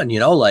going on? It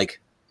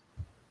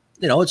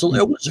was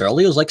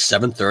early. It was like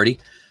 7:30.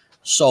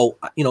 So,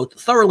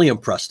 thoroughly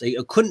impressed. I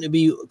couldn't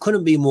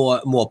be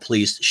more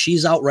pleased.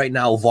 She's out right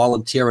now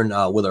volunteering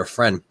with her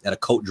friend at a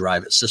coat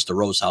drive at Sister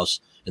Rose house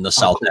in the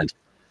South End.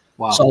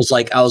 Wow. So I was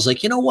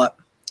like, you know what?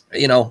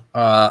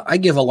 I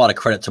give a lot of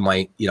credit to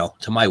my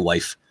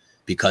wife,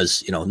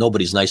 because,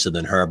 nobody's nicer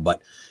than her,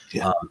 but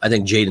I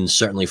think Jaden's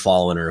certainly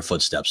following in her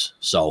footsteps.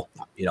 So,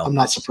 I'm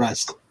not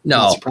surprised.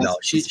 No,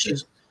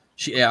 she's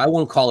I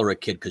won't call her a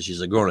kid, because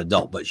she's a grown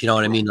adult, but you know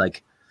what I mean?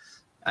 Like,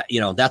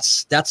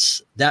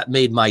 that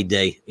made my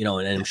day, and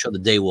I'm sure the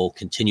day will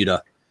continue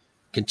to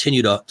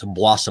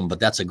blossom, but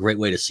that's a great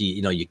way to see,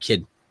 your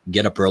kid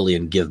get up early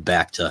and give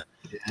back to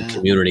the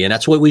community. And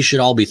that's what we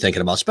should all be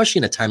thinking about, especially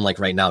in a time like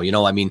right now.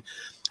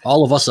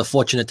 All of us are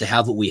fortunate to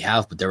have what we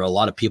have, but there are a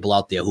lot of people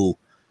out there who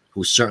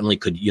certainly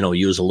could,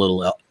 use a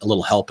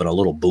little help and a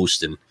little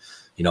boost. And,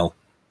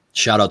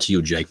 shout out to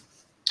you, Jay.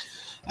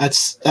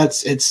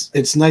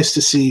 It's nice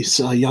to see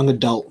a young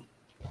adult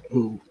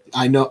who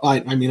I know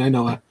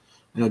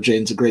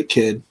Jaden's a great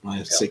kid.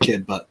 I say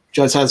kid, but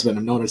Jez has been.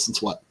 I've known her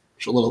since what?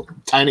 She's a little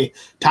tiny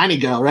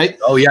girl, right?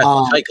 Oh yeah,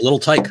 little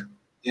tyke.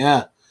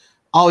 Yeah,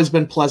 always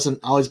been pleasant,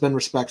 always been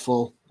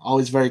respectful,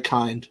 always very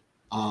kind.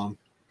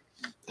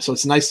 So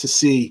it's nice to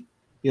see,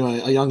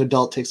 a young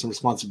adult take some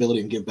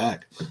responsibility and give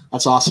back.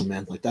 That's awesome,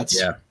 man. Like,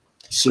 that's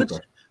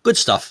super. Good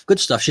stuff. Good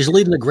stuff. She's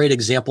leading a great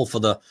example for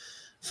the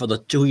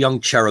two young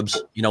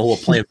cherubs, who are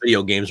playing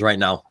video games right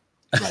now.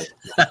 Right.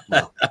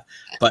 Well,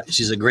 but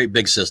she's a great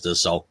big sister.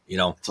 So,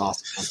 it's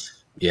awesome.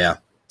 Yeah.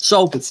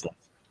 So, good stuff.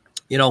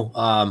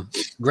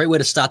 Great way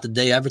to start the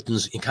day.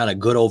 Everything's kind of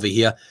good over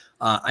here.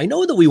 I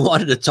know that we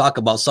wanted to talk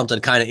about something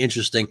kind of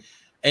interesting,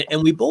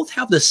 and we both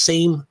have the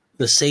same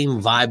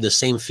vibe, the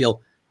same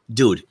feel.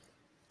 Dude,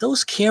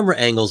 those camera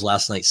angles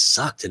last night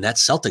sucked in that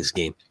Celtics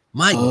game.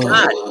 My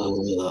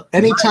God.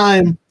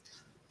 Anytime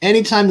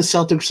the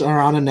Celtics are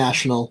on a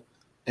national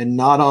and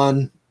not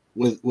on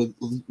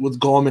with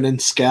Gorman and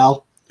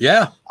Scal,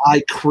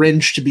 I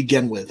cringe to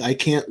begin with. I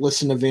can't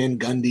listen to Van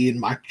Gundy and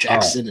Mark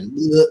Jackson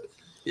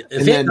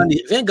Van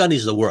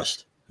Gundy's the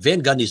worst.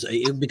 Van Gundy's,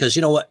 because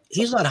you know what?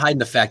 He's not hiding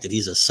the fact that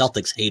he's a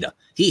Celtics hater.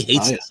 He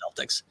hates the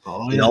Celtics.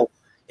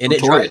 And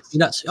it drives me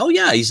nuts. Oh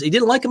yeah, he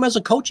didn't like him as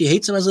a coach. He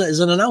hates him as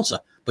an announcer.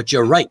 But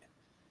you're right.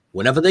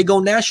 Whenever they go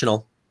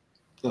national,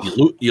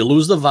 you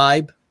lose the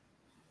vibe.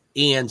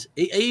 And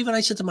even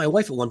I said to my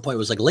wife at one point, it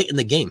was like late in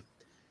the game,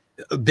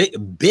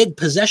 big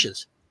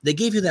possessions. They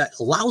gave you that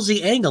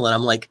lousy angle, and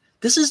I'm like,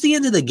 this is the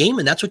end of the game,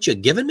 and that's what you're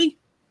giving me?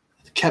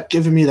 Kept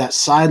giving me that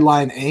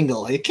sideline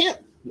angle. You can't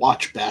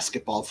watch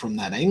basketball from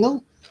that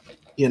angle,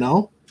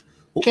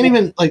 Can't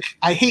even,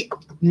 I hate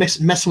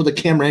messing with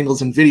the camera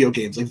angles in video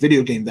games, like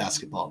video game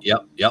basketball.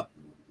 Yep.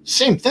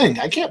 Same thing.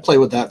 I can't play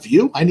with that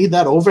view. I need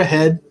that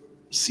overhead,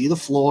 see the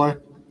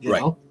floor, you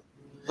know?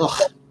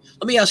 Ugh.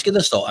 Let me ask you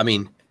this, though. I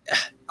mean,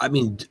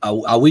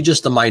 are we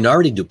just a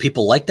minority? Do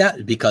people like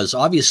that? Because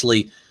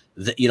obviously,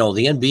 the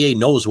NBA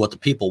knows what the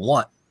people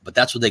want, but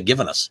that's what they're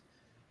giving us,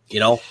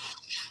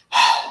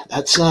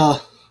 That's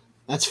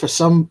for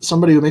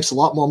somebody who makes a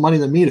lot more money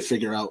than me to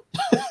figure out.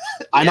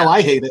 I know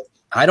I hate it.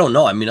 I don't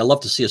know. I mean, I'd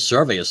love to see a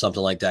survey or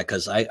something like that,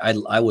 because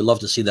I would love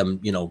to see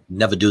them,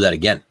 never do that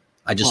again.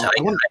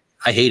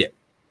 I hate it.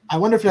 I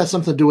wonder if it has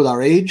something to do with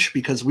our age,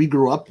 because we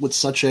grew up with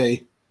such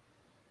a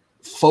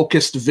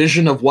focused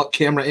vision of what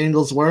camera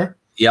angles were.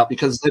 Yeah.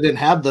 Because they didn't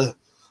have the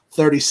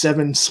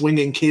 37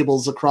 swinging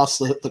cables across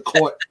the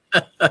court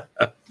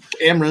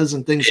cameras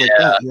and things like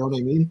that. You know what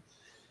I mean?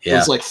 Yeah. It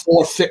was like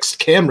 4 fixed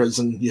cameras,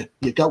 and you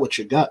got what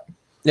you got.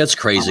 That's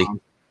crazy.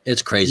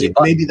 It's crazy.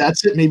 Maybe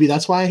that's it. Maybe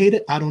that's why I hate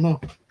it. I don't know.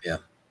 Yeah.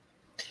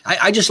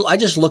 I just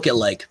look at,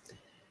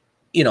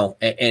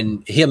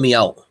 and hear me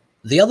out.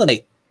 The other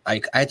night,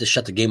 I had to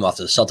shut the game off.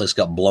 The Celtics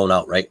got blown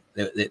out, right?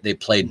 They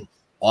played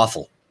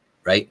awful,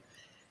 right?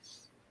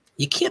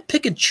 You can't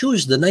pick and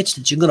choose the nights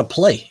that you're going to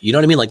play. You know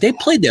what I mean? Like they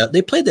played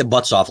their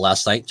butts off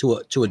last night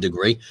to a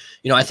degree.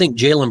 You know, I think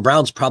Jaylen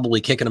Brown's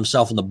probably kicking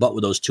himself in the butt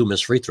with those 2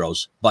 missed free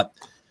throws. But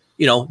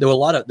you know, there were a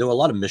lot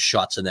of missed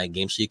shots in that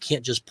game, so you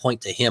can't just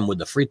point to him with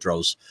the free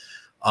throws.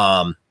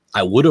 I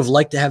would have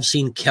liked to have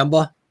seen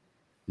Kemba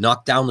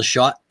knock down the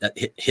shot, that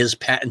his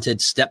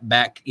patented step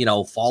back, you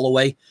know, fall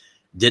away.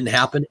 Didn't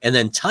happen. And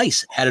then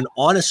Tice had an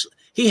honest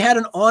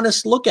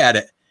look at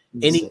it,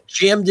 and he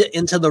jammed it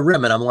into the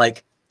rim. And I'm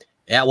like,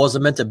 yeah, it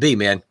wasn't meant to be,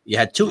 man. You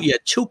had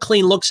two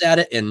clean looks at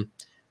it, and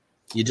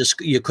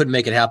you couldn't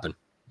make it happen.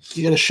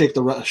 You got to shake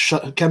the rust.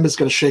 Kemba's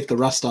got to shake the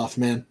rust off,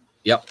 man.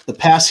 Yep. The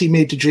pass he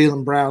made to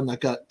Jaylen Brown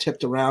that got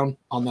tipped around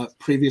on the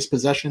previous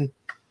possession.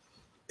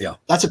 Yeah.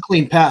 That's a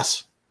clean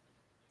pass.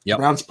 Yep.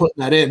 Brown's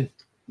putting that in.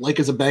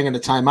 Lakers are banging a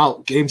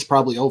timeout. Game's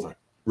probably over.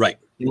 Right.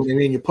 You know what I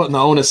mean? You're putting the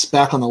onus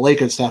back on the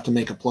Lakers to have to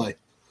make a play.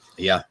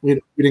 Yeah.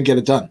 We didn't get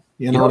it done.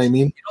 You know what I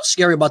mean? You know what's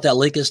scary about that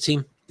Lakers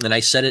team? And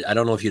I said it. I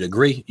don't know if you'd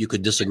agree. You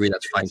could disagree.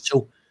 That's fine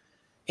too.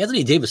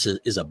 Anthony Davis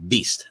is a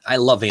beast. I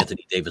love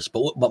Anthony Davis.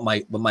 But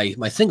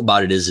my thing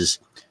about it is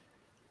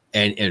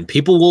and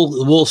people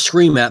will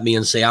scream at me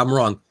and say I'm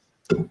wrong.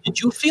 Did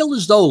you feel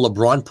as though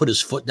LeBron put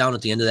his foot down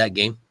at the end of that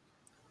game?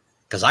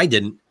 Because I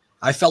didn't.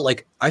 I felt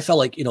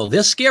like, you know,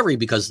 they're scary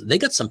because they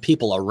got some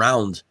people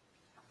around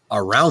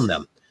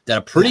them that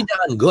are pretty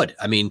darn good.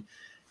 I mean,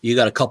 you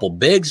got a couple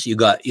bigs. You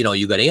got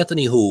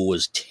Anthony, who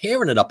was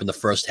tearing it up in the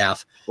first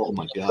half. Oh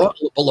my God.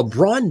 But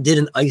LeBron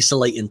didn't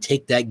isolate and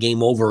take that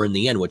game over in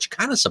the end, which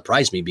kind of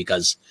surprised me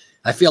because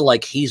I feel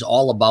like he's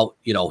all about,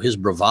 you know, his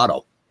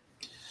bravado.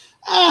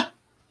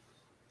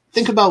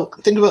 Think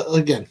about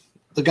again,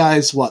 the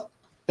guy's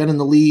been in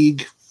the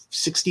league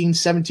 16,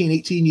 17,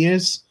 18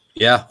 years.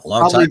 Yeah, a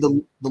long Probably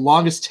time. the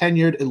longest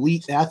tenured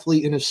elite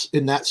athlete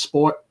in that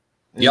sport.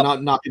 And Yep.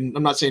 I'm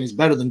not saying he's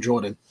better than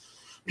Jordan.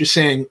 I'm just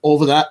saying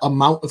over that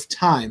amount of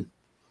time,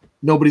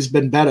 nobody's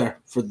been better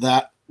for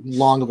that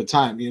long of a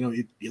time. You know,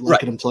 you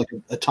look at him to like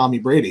a Tommy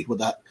Brady with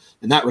that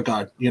in that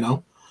regard, you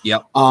know?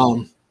 Yep.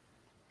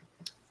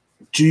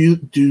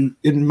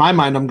 In my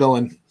mind, I'm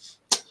going,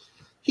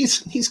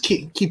 he's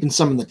keeping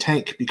some in the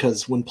tank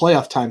because when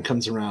playoff time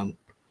comes around,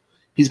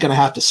 he's going to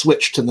have to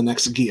switch to the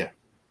next gear.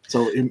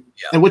 So, and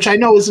which I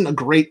know isn't a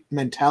great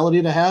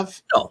mentality to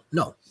have.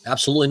 No,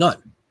 absolutely not.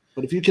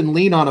 But if you can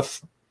lean on a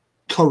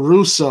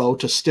Caruso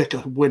to stick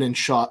a winning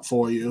shot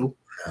for you,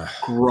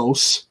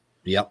 gross.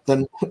 Yep.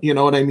 Then you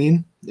know what I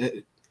mean?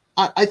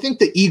 I think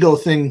the ego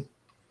thing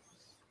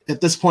at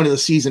this point of the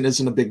season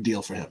isn't a big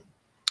deal for him.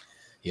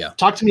 Yeah.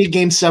 Talk to me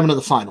Game 7 of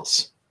the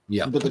finals.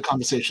 Yeah. But the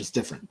conversation's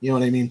different. You know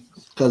what I mean?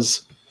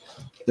 Because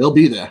they'll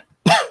be there.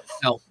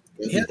 Now,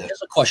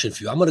 here's a question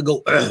for you. I'm gonna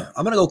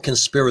go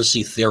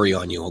conspiracy theory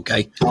on you,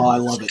 okay? Oh, I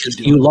love it.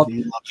 You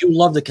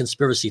love the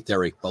conspiracy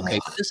theory, okay?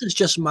 But this is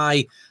just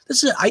I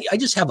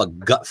just have a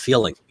gut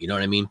feeling. You know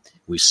what I mean?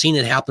 We've seen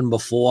it happen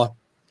before.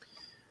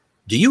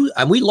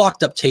 And we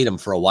locked up Tatum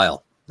for a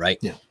while, right?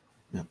 Yeah.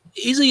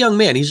 He's a young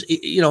man. There's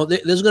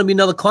going to be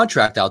another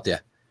contract out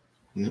there.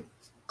 Yeah.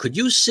 Could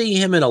you see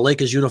him in a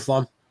Lakers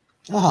uniform?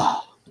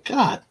 Oh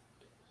God!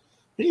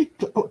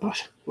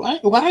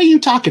 Why are you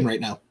talking right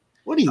now?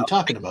 What are you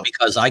talking about?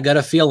 Because I got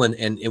a feeling,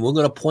 and we're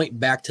going to point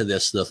back to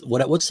this.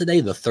 What's today?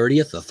 The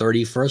 30th, the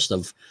 31st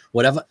of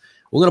whatever.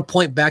 We're going to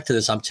point back to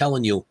this. I'm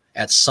telling you,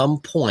 at some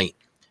point,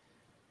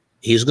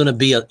 he's going to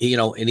be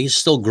and he's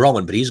still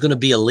growing, but he's going to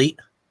be elite.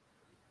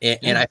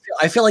 And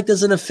I feel like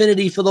there's an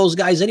affinity for those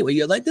guys anyway.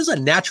 You're like, there's a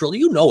natural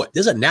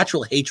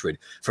hatred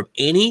from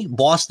any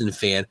Boston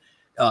fan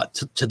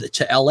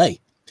to LA.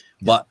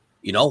 But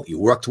you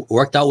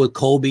worked out with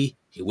Kobe.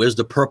 He wears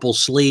the purple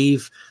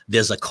sleeve.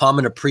 There's a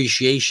common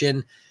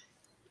appreciation.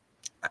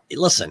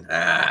 Listen,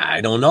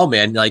 I don't know,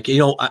 man. Like,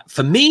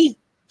 for me,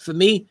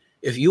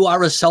 if you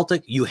are a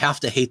Celtic, you have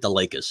to hate the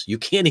Lakers. You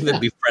can't even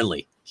be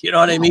friendly. You know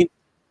what I mean?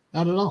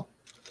 Not at all.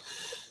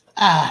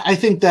 I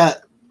think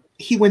that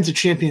he wins a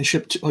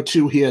championship or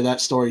two here,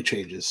 that story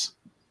changes.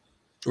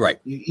 Right.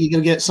 You're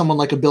going to get someone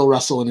like a Bill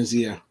Russell in his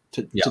ear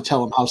to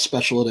tell him how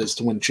special it is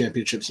to win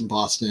championships in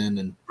Boston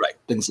and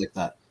things like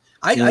that.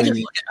 I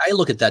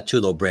look at that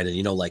too, though, Brandon.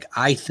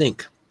 I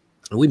think,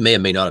 and we may or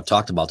may not have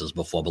talked about this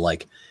before,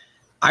 but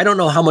I don't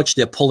know how much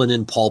they're pulling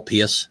in Paul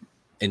Pierce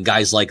and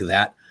guys like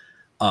that.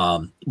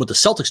 But the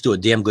Celtics do a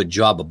damn good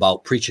job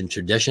about preaching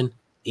tradition,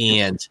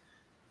 and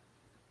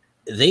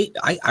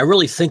I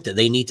really think that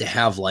they need to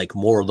have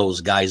more of those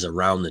guys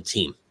around the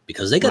team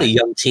because they got a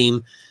young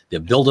team.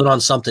 They're building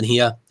on something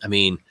here. I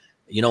mean,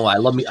 I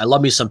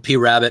love me some P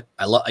Rabbit.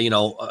 I love,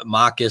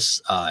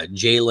 Marcus,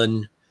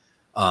 Jalen,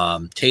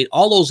 Tate,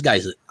 all those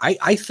guys.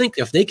 I think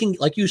if they can,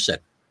 like you said,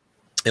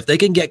 if they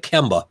can get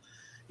Kemba,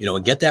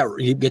 and get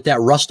that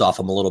rust off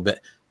him a little bit,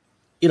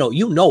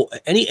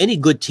 any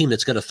good team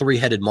that's got a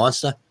three-headed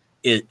monster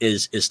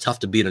is tough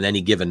to beat on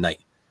any given night.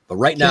 But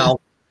right now,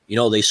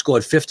 they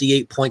scored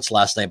 58 points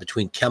last night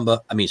between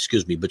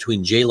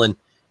Jalen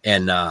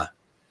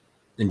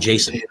and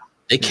Jason.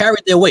 They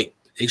carried their weight.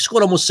 He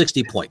scored almost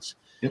 60 points.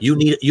 Yep.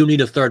 You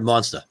need a third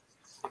monster.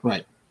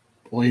 Right.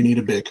 Or you need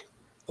a big.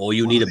 Or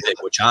you need a big,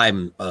 which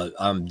I'm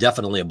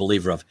definitely a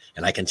believer of.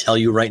 And I can tell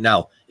you right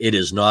now, it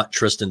is not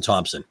Tristan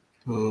Thompson.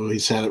 Oh,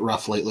 he's had it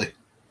rough lately.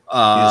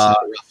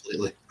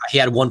 He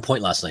had 1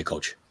 point last night,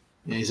 Coach.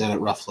 Yeah, he's had it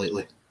rough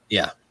lately.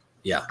 Yeah.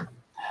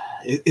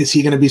 Is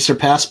he going to be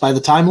surpassed by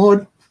the Time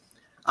Lord?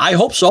 I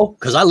hope so,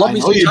 because I love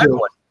me some Time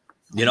Lord.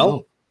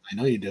 I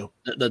know you do.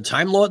 The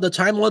Time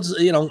Lord's,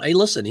 hey,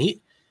 listen,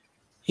 he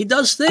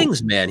does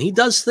things, man. He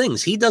does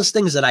things. He does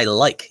things that I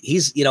like.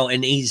 He's,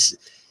 and he's,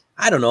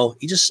 I don't know,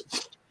 he just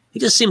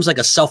seems like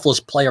a selfless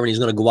player, and he's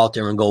going to go out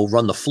there and go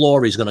run the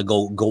floor. He's going to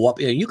go up.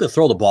 You can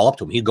throw the ball up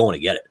to him. He's going to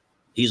get it.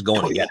 He's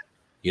going to get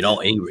it.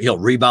 And he'll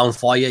rebound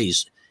for you.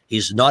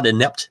 He's not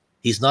inept.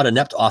 He's not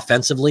inept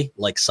offensively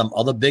like some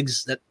other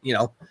bigs that,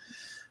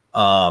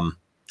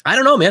 I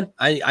don't know, man.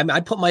 I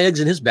put my eggs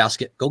in his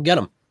basket. Go get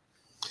him.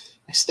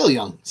 He's still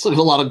young. Still has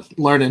a lot of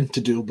learning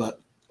to do,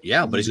 but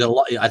yeah, but he's got a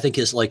lot. I think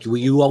his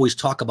you always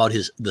talk about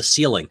the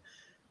ceiling.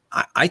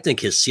 I think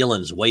his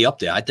ceiling is way up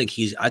there. I think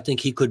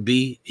he could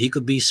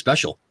be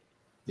special.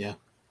 Yeah.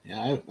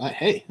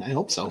 I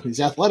hope so. He's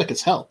athletic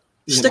as hell.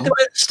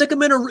 Stick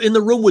him in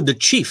the room with the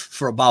Chief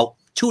for about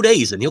 2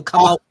 days, and he'll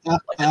come out like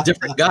a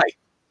different guy.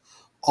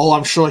 Oh,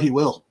 I'm sure he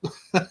will.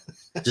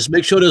 Just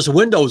make sure there's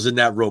windows in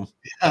that room.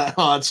 Yeah,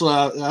 that's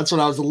what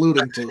I was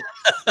alluding to.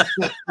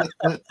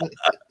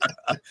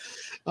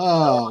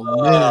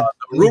 Oh man,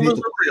 the room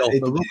is real.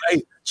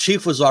 Hey,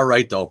 Chief was all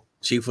right though.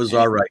 Chief was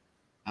all right.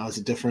 That was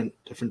a different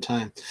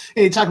time.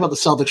 Hey, you talk about the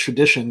Celtics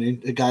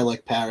tradition. A guy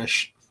like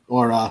Parrish,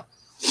 or the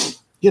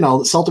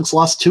Celtics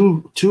lost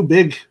two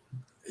big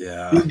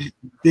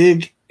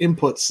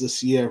inputs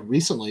this year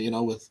recently.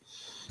 With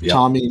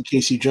Tommy and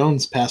Casey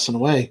Jones passing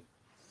away.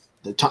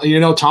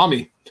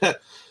 Tommy.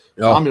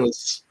 Tommy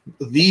was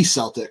the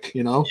Celtic,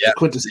 the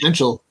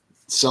quintessential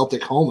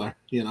Celtic homer,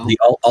 The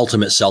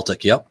ultimate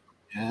Celtic, yep.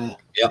 Yeah.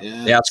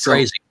 That's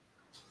crazy.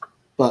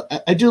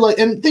 But I do like,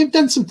 and they've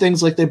done some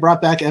things like they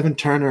brought back Evan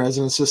Turner as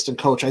an assistant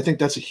coach. I think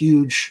that's a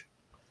huge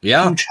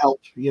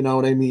help, you know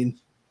what I mean?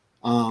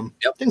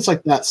 Things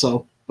like that.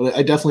 So, but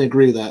I definitely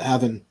agree that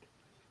having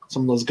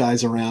some of those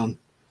guys around.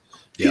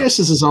 Pierce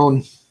is his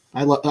own.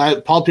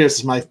 Paul Pierce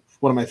is one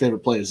of my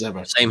favorite players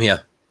ever. Same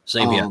here.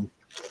 I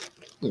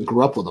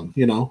grew up with him,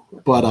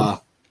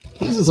 but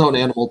he's his own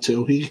animal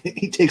too.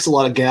 He takes a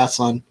lot of gas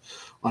on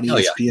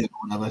ESPN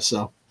or whatever.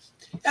 So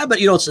but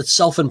it's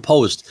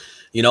self-imposed.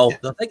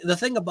 The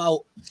thing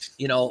about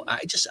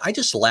I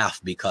just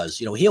laugh because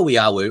here we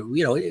are,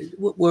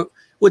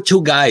 we're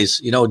two guys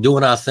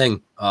doing our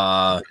thing.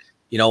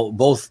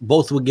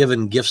 Both were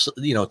given gifts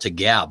to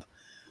Gab,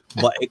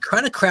 but it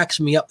kind of cracks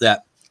me up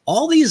that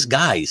all these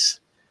guys,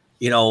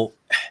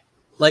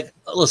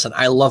 listen,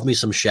 I love me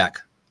some Shaq.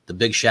 The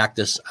big Shaq,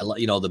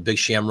 the big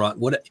Shamrock.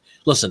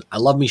 Listen, I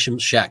love me some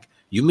Shaq.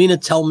 You mean to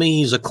tell me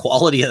he's a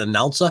quality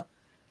announcer?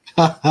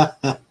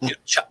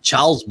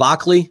 Charles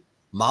Barkley,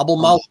 Marble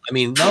Mouth. I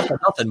mean,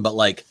 nothing, but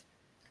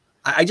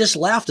I just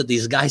laughed at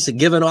these guys that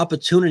given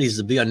opportunities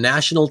to be on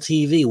national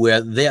TV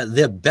where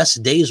their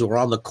best days were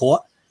on the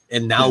court,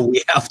 and now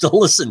we have to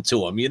listen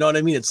to them. You know what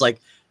I mean? It's like,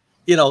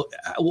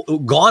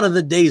 gone are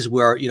the days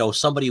where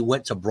somebody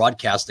went to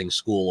broadcasting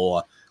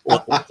school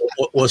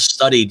or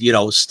studied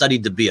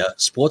to be a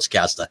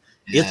sportscaster.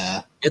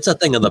 It's a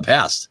thing of the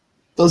past.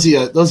 Those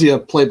are your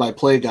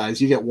play-by-play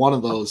guys. You get one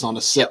of those on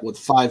a set with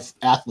 5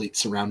 athletes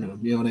surrounding them.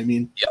 You know what I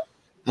mean? Yep.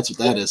 That's what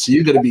that is. So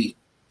you're going to be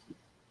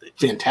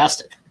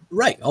fantastic.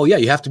 Right. Oh yeah,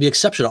 you have to be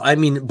exceptional. I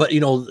mean, but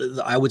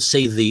I would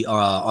say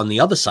on the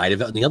other side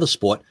of it, on the other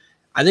sport,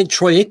 I think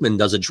Troy Aikman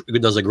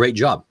does a great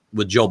job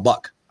with Joe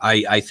Buck.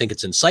 I think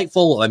it's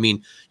insightful. I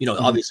mean,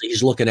 obviously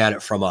he's looking at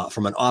it from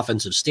an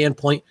offensive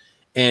standpoint,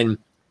 and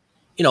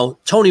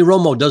Tony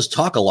Romo does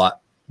talk a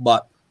lot,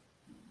 but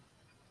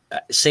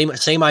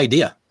same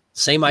idea.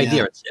 Same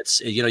idea.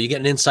 It's you get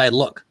an inside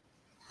look.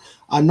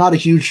 I'm not a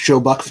huge Joe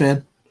Buck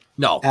fan.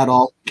 No. At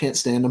all. Can't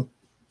stand him.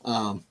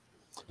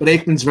 But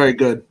Aikman's very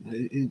good.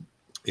 He's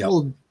a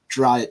little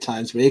dry at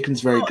times, but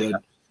Aikman's very good.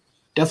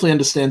 Definitely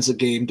understands the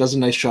game. Does a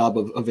nice job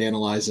of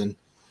analyzing.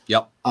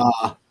 Yep.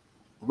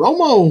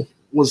 Romo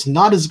was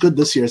not as good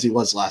this year as he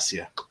was last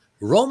year.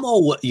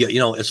 Romo,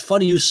 it's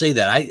funny you say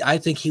that. I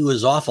think he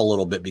was off a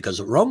little bit because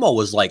Romo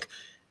was like,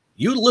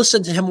 you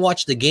listen to him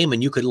watch the game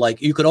and you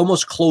could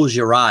almost close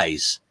your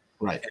eyes,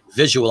 right, and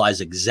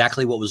visualize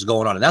exactly what was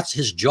going on, and that's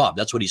his job.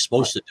 That's what he's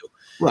supposed to do.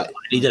 Right. And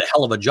he did a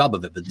hell of a job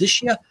of it. But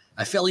this year,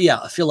 I feel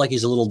like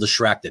he's a little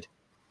distracted.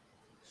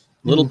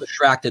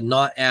 Distracted,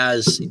 not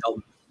as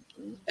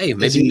hey,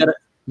 maybe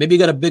he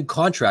got a big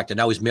contract and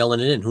now he's mailing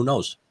it in. Who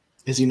knows?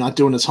 Is he not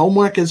doing his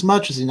homework as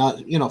much? Is he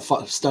not,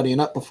 studying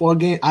up before a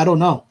game? I don't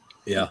know.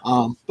 Yeah.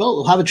 But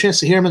we'll have a chance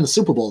to hear him in the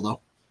Super Bowl, though.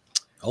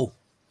 Oh,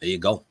 there you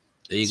go.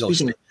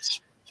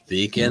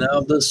 Speaking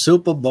of the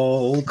Super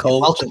Bowl,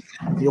 Coach.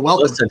 You're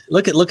welcome. Listen,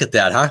 look at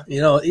that,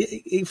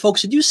 huh?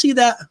 Folks, did you see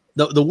that?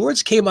 The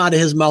words came out of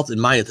his mouth and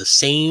mine at the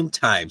same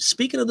time.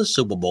 Speaking of the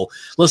Super Bowl,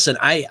 listen,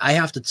 I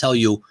have to tell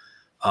you,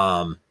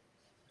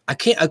 I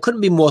I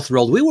couldn't be more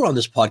thrilled. We were on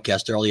this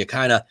podcast earlier,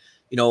 kind of,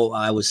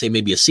 I would say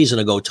maybe a season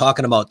ago,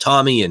 talking about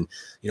Tommy and,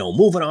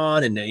 moving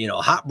on and,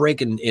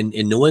 heartbreak in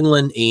New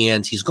England.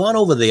 And he's gone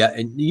over there.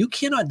 And you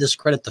cannot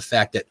discredit the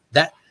fact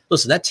that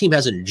listen, that team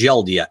hasn't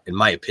gelled yet, in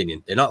my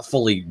opinion. They're not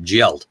fully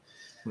gelled.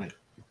 Right.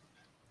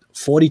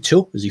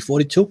 42? Is he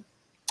 42?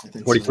 I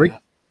think 43? So, yeah.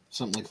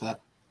 Something like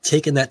that.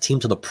 Taking that team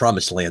to the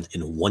promised land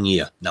in 1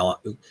 year. Now,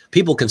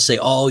 people can say,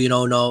 oh,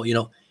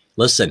 no.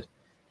 Listen,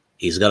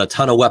 he's got a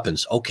ton of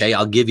weapons. Okay,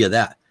 I'll give you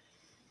that.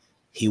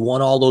 He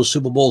won all those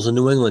Super Bowls in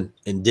New England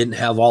and didn't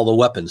have all the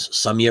weapons.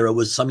 Some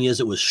years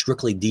it was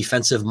strictly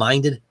defensive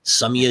minded.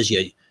 Some years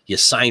you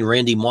signed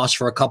Randy Moss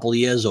for a couple of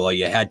years, or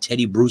you had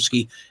Teddy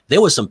Bruschi.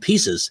 There were some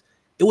pieces.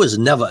 It was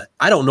never.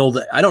 I don't know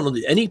that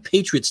any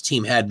Patriots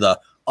team had the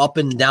up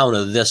and down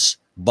of this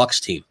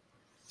Bucs team.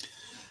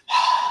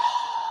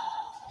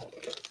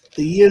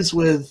 The years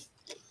with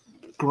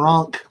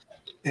Gronk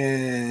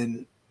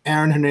and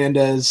Aaron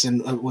Hernandez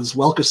and was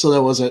Welker still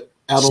there? Was it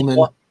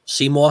Edelman?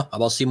 Seymour? How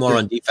about Seymour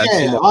on defense?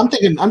 Yeah,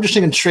 I'm just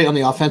thinking straight on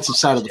the offensive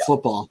side of the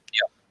football.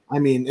 Yeah. I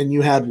mean, and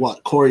you had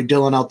Corey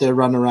Dillon out there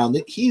running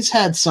around. He's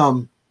had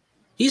some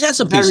pieces.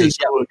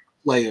 Good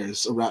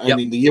players around. Yep. I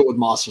mean, the year with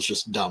Moss was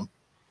just dumb.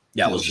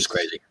 Yeah, it was just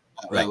crazy.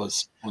 Right.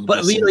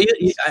 But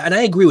and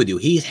I agree with you.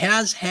 He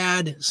has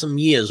had some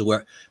years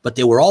but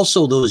there were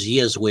also those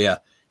years where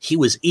he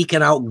was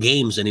eking out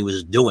games and he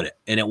was doing it.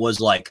 And it was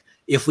like,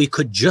 if we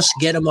could just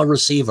get him a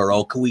receiver,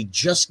 or could we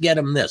just get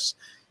him this?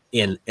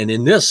 And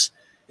in this,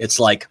 it's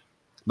like,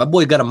 my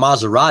boy got a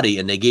Maserati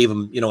and they gave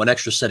him, an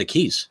extra set of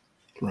keys.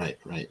 Right.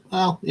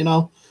 Well,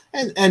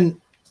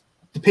 and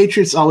the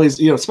Patriots always,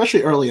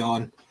 especially early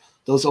on,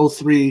 those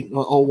 03,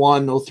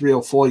 01,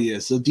 03, 04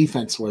 years, the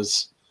defense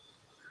was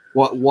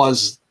what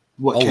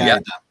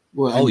carried them.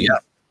 Well,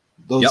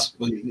 those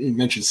you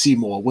mentioned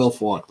Seymour,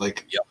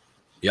 Wilfork,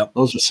 Yep.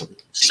 Those are some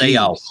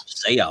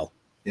Sayal.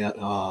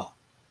 Yeah.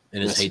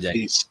 In his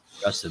heyday.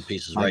 Rest in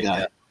peace is right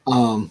there.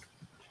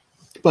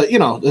 But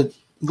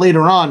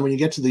later on when you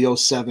get to the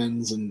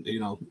 07s and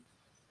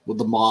with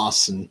the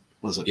Moss and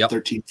was it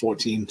 13,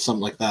 14,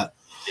 something like that.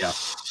 Yeah.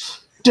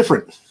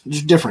 Different.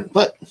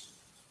 But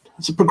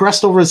it's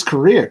progressed over his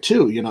career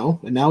too,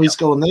 and now he's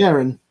going there.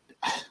 And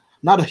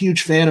not a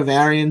huge fan of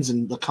Arians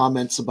and the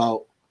comments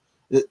about.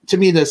 To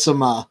me, there's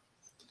some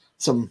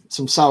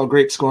sour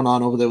grapes going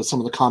on over there with some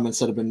of the comments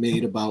that have been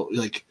made about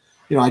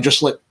I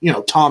just let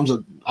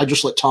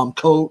Tom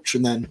coach,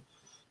 and then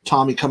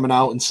Tommy coming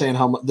out and saying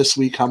how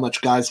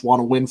much guys want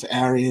to win for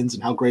Arians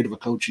and how great of a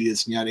coach he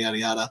is and yada yada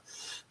yada.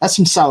 That's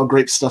some sour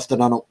grape stuff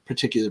that I don't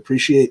particularly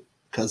appreciate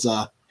because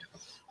I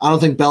don't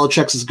think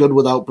Belichick's is good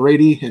without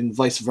Brady and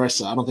vice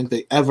versa. I don't think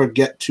they ever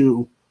get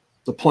to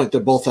the point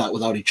they're both at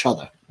without each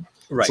other.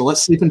 Right. So let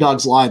sleeping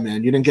dogs lie,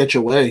 man. You didn't get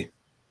your way,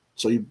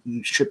 so you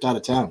shipped out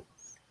of town.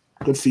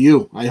 Good for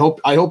you. I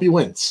hope he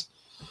wins.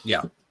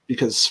 Yeah,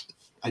 because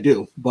I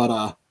do,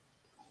 but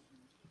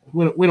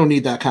we don't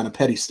need that kind of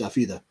petty stuff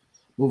either.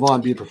 Move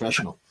on, be a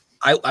professional.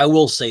 I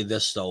will say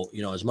this though,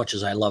 as much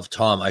as I love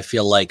Tom, I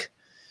feel like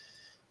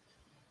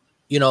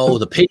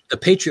the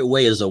Patriot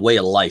way is a way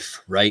of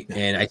life, right?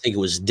 And I think it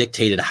was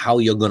dictated how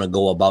you're going to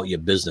go about your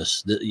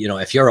business.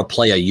 If you're a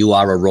player, you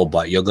are a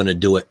robot. You're going to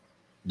do it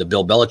the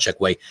Bill Belichick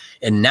way.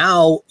 And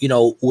now,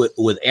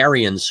 with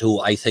Arians, who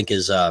I think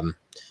is,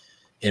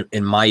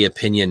 in my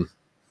opinion,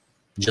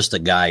 just a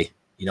guy.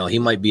 He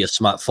might be a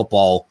smart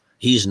football.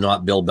 He's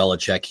not Bill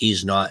Belichick.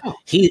 He's not.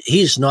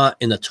 He's not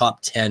in the top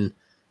 10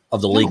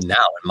 of the league now,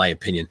 in my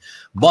opinion.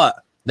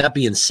 But that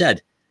being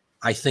said,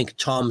 I think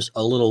Tom's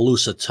a little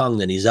looser tongue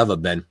than he's ever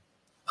been,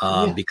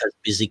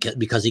 because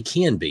he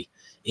can be.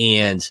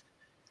 And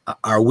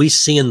are we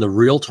seeing the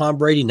real Tom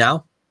Brady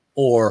now,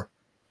 or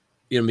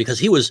because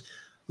he was?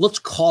 Let's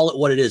call it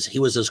what it is. He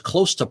was as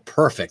close to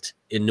perfect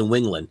in New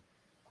England,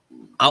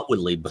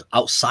 outwardly, but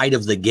outside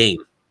of the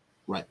game,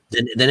 right?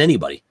 Than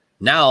anybody.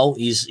 Now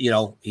he's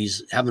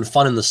having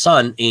fun in the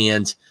sun,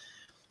 and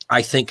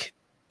I think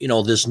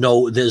there's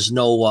no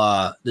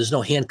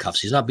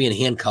handcuffs. He's not being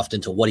handcuffed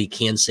into what he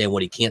can say and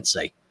what he can't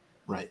say.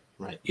 Right.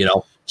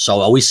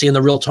 So are we seeing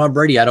the real Tom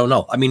Brady? I don't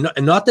know. I mean,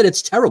 not that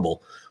it's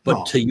terrible,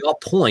 but to your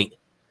point,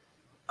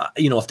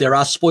 if there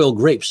are spoiled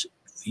grapes,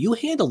 you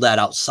handle that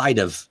outside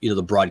of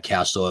the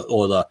broadcast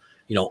or the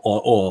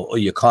or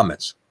your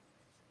comments.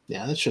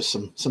 Yeah, that's just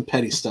some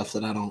petty stuff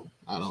that I don't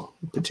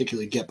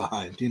particularly get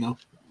behind.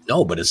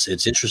 No, but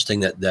it's interesting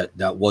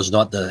that was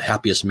not the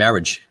happiest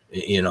marriage,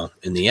 in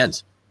the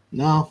end.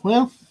 No,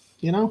 well,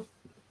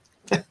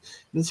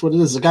 that's what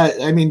it is. The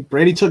guy,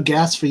 Brady took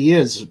gas for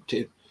years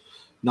to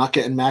not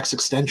getting max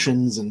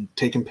extensions and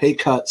taking pay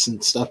cuts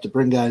and stuff to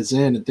bring guys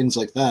in and things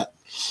like that.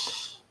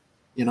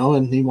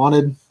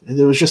 And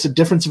there was just a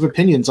difference of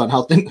opinions on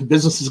how the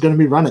business is going to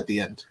be run at the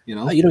end.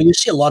 You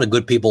see a lot of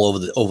good people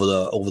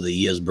over the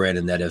years,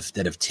 Brandon, that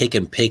have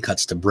taken pay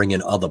cuts to bring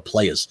in other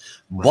players,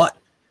 right. But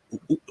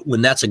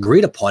when that's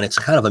agreed upon, it's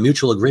kind of a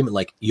mutual agreement.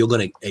 Like you're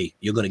gonna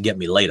get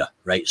me later,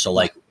 right? So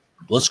like,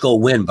 let's go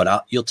win,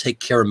 but you'll take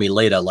care of me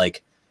later,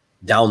 like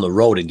down the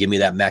road, and give me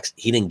that max.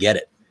 He didn't get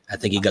it. I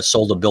think he got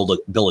sold a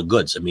bill of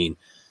goods. I mean,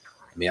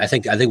 I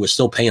think we're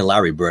still paying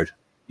Larry Bird,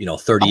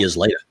 30 years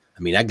later. I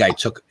mean, that guy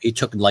took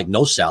like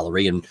no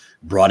salary and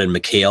brought in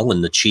McHale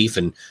and the chief,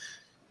 and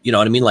you know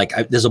what I mean. Like,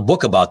 there's a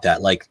book about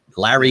that. Like,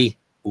 Larry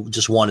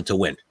just wanted to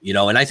win,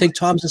 and I think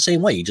Tom's the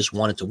same way. He just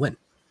wanted to win.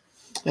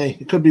 Hey,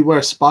 it could be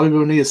worse. Bobby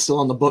Bonilla is still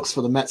on the books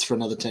for the Mets for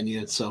another 10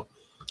 years. So,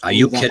 are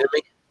you kidding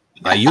me?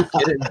 Are you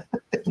kidding?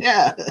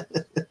 Yeah.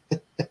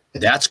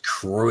 That's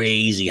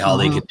crazy how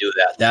they can do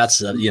that.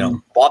 That's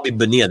Bobby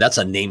Bonilla. That's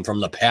a name from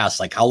the past.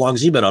 Like, how long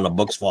has he been on the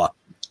books for?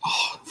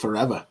 Oh,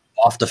 forever.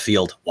 Off the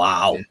field.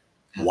 Wow.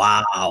 Yeah.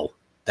 Wow.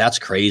 That's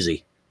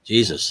crazy.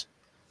 Jesus.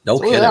 No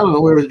kidding. I don't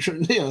know where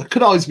it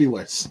could always be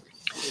worse.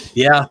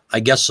 Yeah, I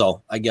guess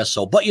so.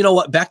 But you know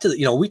what? Back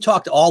to we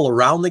talked all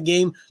around the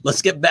game.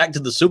 Let's get back to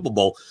the Super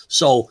Bowl.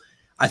 So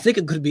I think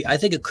it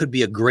could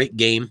be a great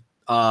game.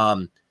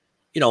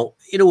 You know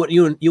what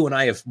you and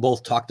I have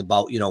both talked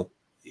about.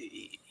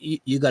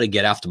 You got to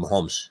get after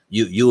Mahomes.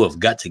 You have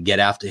got to get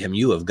after him.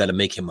 You have got to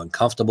make him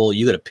uncomfortable.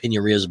 You got to pin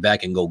your ears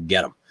back and go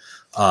get him.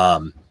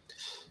 And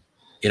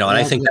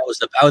I think that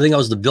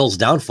was the Bills'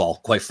 downfall.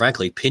 Quite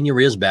frankly, pin your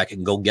ears back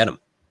and go get him.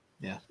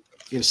 Yeah,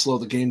 you got to slow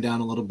the game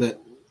down a little bit.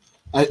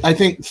 I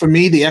think for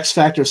me, the X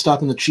factor of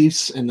stopping the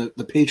Chiefs, and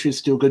the Patriots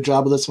do a good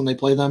job of this when they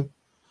play them.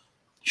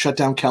 Shut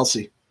down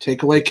Kelsey.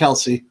 Take away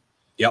Kelsey.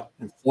 Yep.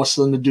 And force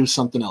them to do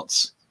something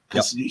else.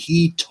 Because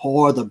he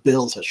tore the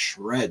Bills to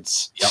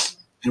shreds. Yep.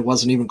 It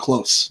wasn't even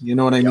close. You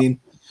know what I mean?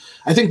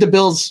 I think the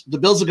Bills are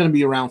going to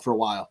be around for a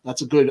while.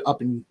 That's a good up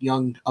and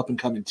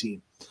coming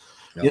team.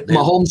 Yep.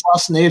 Mahomes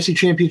lost in the AFC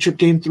Championship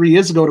game 3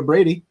 years ago to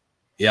Brady.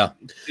 Yeah.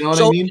 You know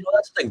what I mean?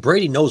 That's the thing.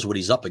 Brady knows what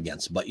he's up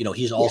against, but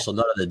he's also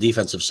not on the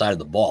defensive side of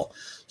the ball.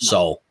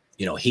 So,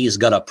 he's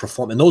got to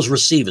perform. And those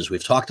receivers,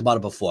 we've talked about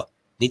it before,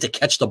 need to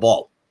catch the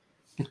ball.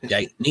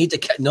 Okay.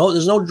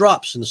 There's no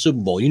drops in the Super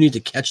Bowl. You need to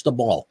catch the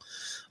ball.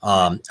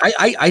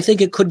 I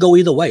think it could go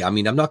either way. I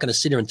mean, I'm not going to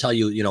sit here and tell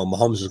you,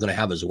 Mahomes is going to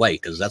have his way,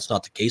 because that's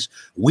not the case.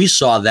 We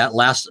saw that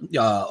last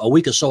a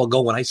week or so ago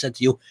when I said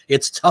to you,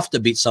 it's tough to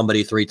beat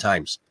somebody 3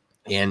 times.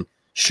 And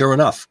sure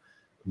enough,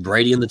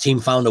 Brady and the team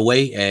found a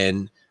way.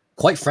 And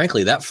quite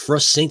frankly, that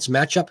first Saints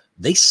matchup,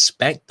 they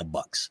spanked the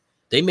Bucs.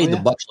 They made the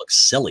Bucs look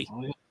silly.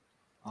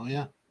 Oh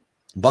yeah.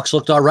 Bucs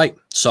looked all right.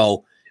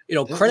 So,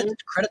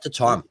 credit to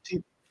Tom.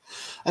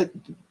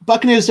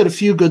 Buccaneers did a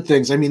few good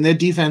things. I mean, their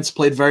defense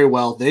played very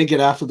well. They get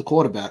after the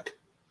quarterback.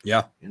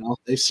 Yeah.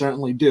 They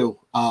certainly do.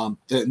 And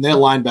their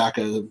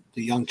linebacker,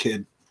 the young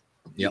kid,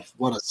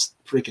 what a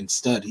freaking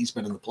stud. He's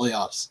been in the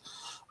playoffs.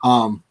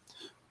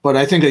 But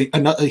I think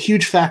a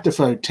huge factor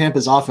for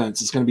Tampa's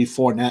offense is going to be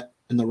Fournette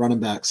and the running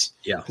backs.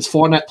 Yeah. Because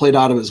Fournette played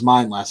out of his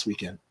mind last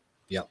weekend.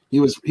 Yeah. He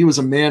was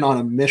a man on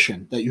a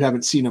mission that you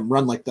haven't seen him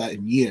run like that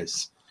in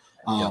years.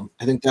 I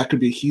think that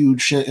could be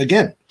huge.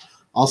 Again,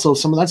 also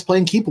some of that's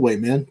playing keep away,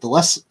 man. The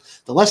less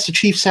the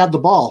Chiefs have the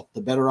ball,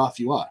 the better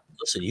off you are.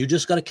 Listen, you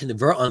just got to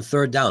convert on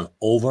third down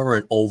over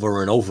and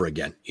over and over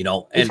again.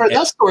 We've heard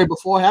that story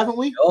before, haven't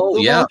we? Oh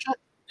yeah.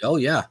 Oh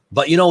yeah.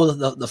 But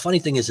the funny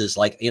thing is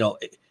like,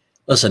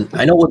 listen,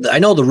 I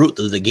know the route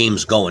that the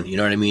game's going. You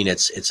know what I mean?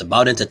 It's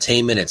about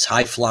entertainment. It's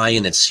high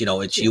flying. It's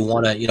you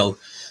want to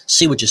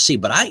see what you see.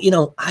 But I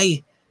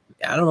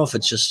don't know if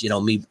it's just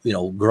me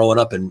growing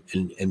up and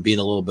being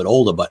a little bit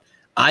older. But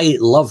I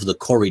love the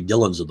Corey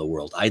Dillons of the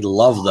world. I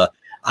love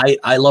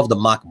the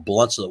Mark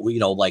Blunts that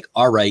like,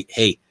 all right,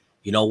 hey,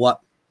 you know what?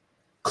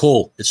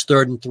 Cool. It's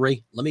 3rd and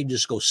 3. Let me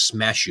just go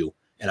smash you,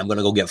 and I'm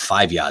gonna go get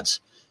 5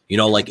 yards.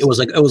 Like it was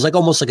like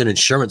almost like an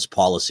insurance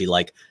policy.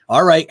 Like,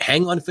 all right,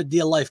 hang on for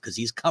dear life because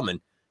he's coming.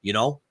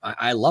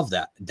 I love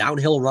that.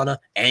 Downhill runner,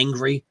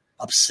 angry,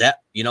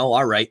 upset.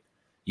 All right,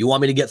 you want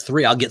me to get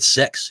 3? I'll get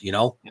 6.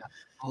 Yeah.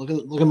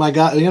 Look at my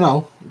guy.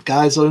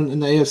 Guys in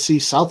the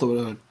AFC South,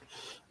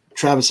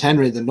 Travis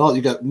Henry. The North,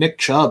 you got Nick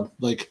Chubb.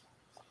 Like,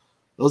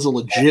 those are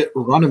legit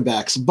running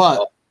backs.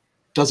 But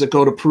does it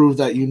go to prove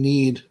that you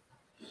need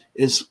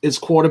is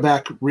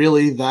quarterback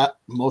really that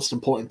most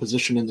important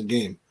position in the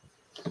game?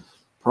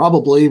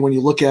 Probably. When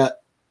you look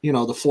at,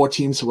 the 4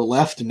 teams who are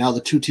left and now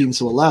the 2 teams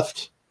who are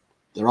left,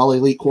 they're all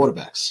elite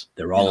quarterbacks.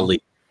 They're all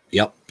elite.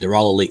 Yep. They're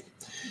all elite.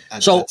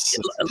 So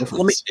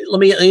let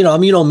me,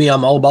 me,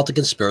 I'm all about the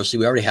conspiracy.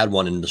 We already had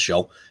one in the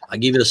show. I'll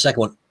give you the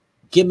second one.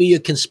 Give me your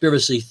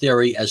conspiracy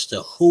theory as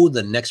to who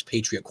the next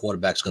Patriot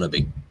quarterback's going to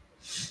be.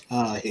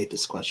 I hate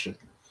this question.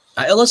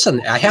 Listen,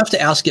 I have to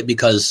ask it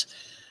because,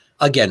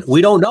 again,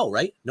 we don't know,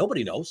 right?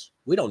 Nobody knows.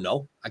 We don't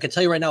know. I can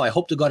tell you right now, I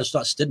hope to God it's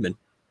not Stidham.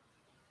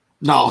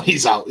 No,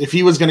 he's out. If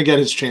he was going to get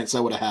his chance,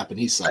 that would have happened.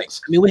 He sucks.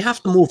 Right. I mean, we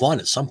have to move on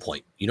at some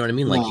point. You know what I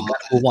mean? Like, you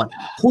got to move on.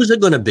 Who's it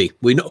going to be?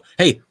 We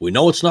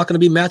know it's not going to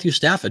be Matthew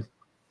Stafford.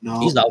 No,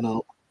 he's out.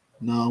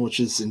 No,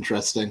 which is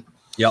interesting.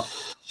 Yep.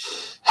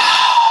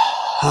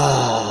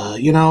 I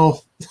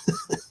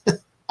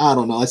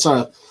don't know. I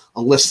saw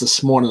a list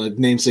this morning of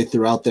names they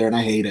threw out there, and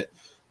I hate it.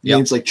 Yep.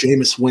 Names like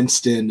Jameis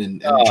Winston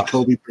and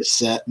Jacoby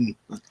Brissett. And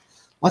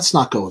let's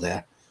not go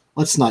there.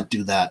 Let's not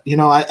do that.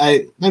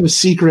 I have a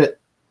secret,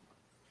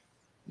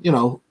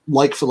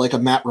 like for like a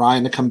Matt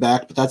Ryan to come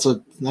back, but that's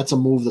a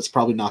move that's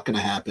probably not going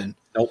to happen.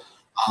 Nope.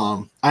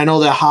 I know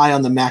they're high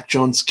on the Mac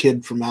Jones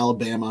kid from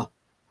Alabama.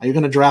 Are you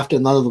going to draft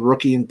another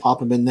rookie and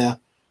pop him in there?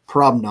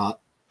 Probably not.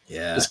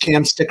 Yeah. Does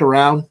Cam stick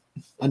around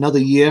another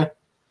year?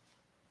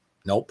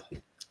 Nope.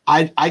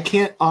 I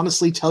can't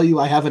honestly tell you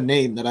I have a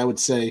name that I would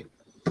say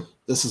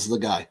this is the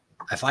guy.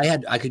 If I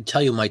had, I could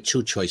tell you my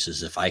two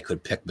choices if I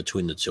could pick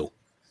between the two.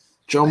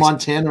 Joe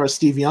Montana or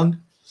Steve Young?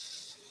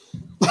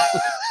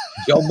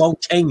 Joe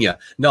Montana.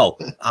 No,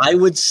 I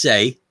would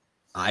say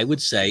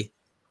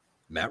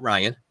Matt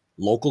Ryan,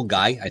 local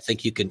guy. I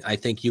think you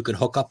can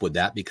hook up with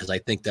that because I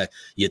think that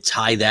you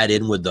tie that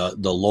in with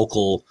the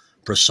local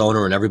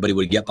persona and everybody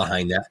would get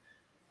behind that.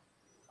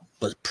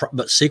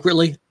 But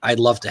secretly, I'd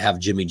love to have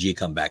Jimmy G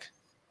come back.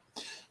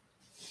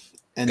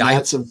 And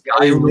that's a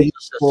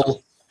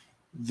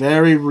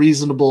very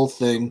reasonable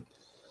thing.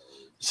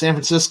 San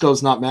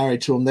Francisco's not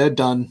married to him. They're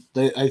done.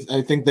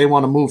 I think they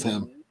want to move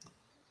him.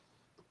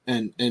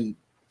 And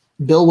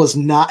Bill was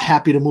not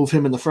happy to move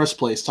him in the first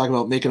place. Talk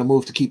about making a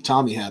move to keep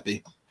Tommy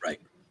happy. Right.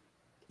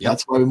 Yep.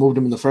 That's why we moved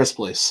him in the first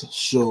place.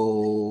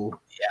 So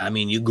yeah, I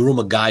mean, you groom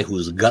a guy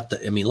who's got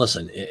the. I mean,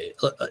 listen,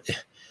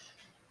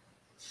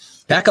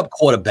 backup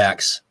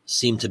quarterbacks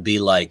seem to be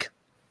like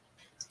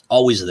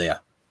always there.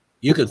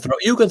 You can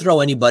throw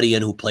anybody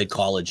in who played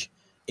college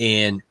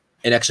and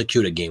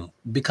execute a game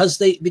because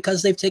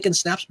they've taken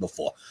snaps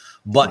before.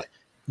 But right.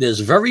 There's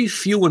very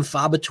few and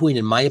far between,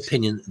 in my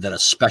opinion, that are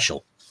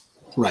special.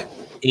 Right.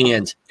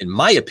 And in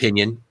my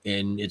opinion,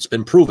 and it's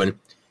been proven,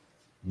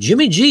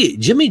 Jimmy G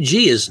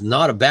is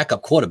not a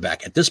backup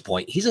quarterback at this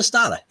point. He's a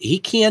starter. He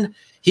can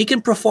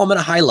perform at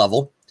a high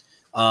level.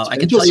 I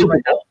can tell you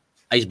right now,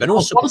 he's been to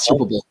a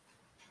Super Bowl.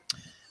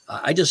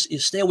 I just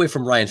stay away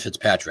from Ryan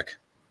Fitzpatrick.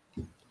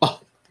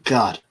 Oh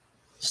God,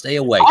 stay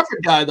away.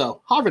 Harvard guy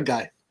though. Harvard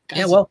guy.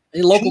 Yeah, well,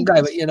 a local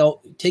guy, but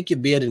take your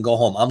beard and go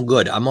home. I'm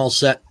good. I'm all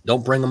set.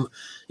 Don't bring him.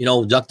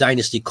 Duck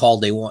Dynasty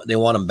called. They want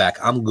him back.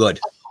 I'm good.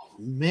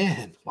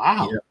 Man,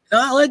 wow.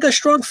 I got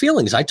strong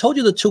feelings. I told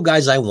you the two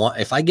guys I want.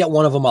 If I get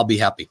one of them, I'll be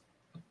happy.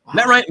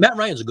 Wow. Matt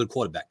Ryan's a good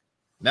quarterback.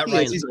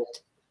 Ryan's good.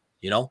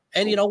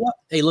 And you know what?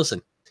 Hey, listen.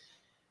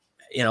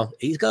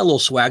 He's got a little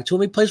swag to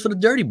him. He plays for the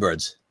Dirty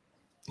Birds.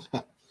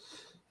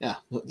 Yeah,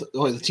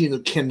 the team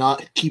that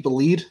cannot keep a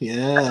lead.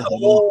 Yeah.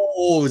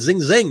 Oh, zing,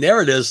 zing.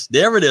 There it is.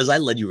 I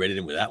led you right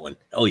in with that one.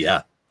 Oh,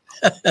 yeah.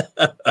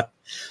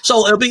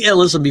 So it'll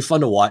be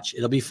fun to watch.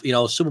 It'll be,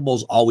 Super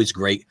Bowl's always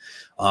great.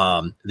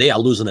 They are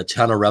losing a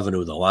ton of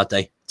revenue, though, aren't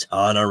they?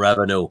 Ton of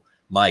revenue.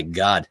 My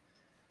God.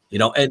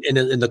 And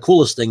the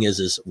coolest thing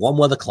is warm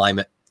weather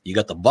climate. You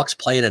got the Bucks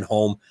playing at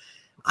home.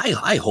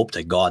 I hope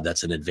to God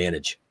that's an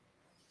advantage.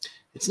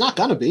 It's not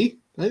going to be.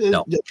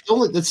 No.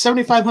 There's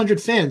 7,500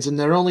 fans, and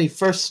they're only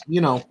first,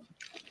 healthcare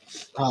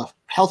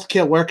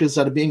workers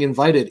that are being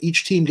invited.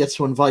 Each team gets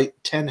to invite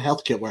 10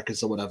 healthcare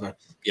workers or whatever.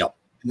 Yep.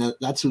 And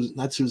that's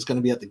who's going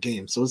to be at the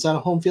game. So is that a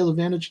home field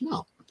advantage?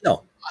 No.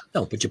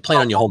 But you're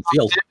playing on your home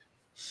field.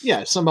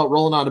 Yeah, it's something about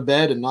rolling out of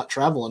bed and not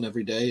traveling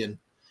every day, and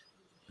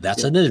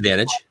that's an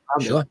advantage.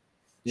 Sure.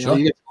 You get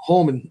to go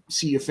home and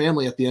see your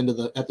family at the end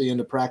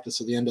of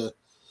practice, at the end of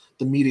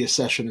the media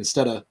session,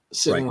 instead of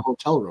sitting in a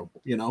hotel room.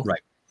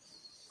 Right.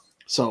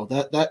 So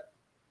that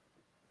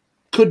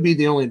could be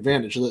the only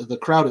advantage. The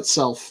crowd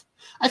itself,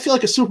 I feel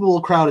like a Super Bowl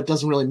crowd, it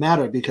doesn't really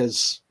matter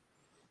because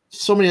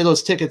so many of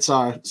those tickets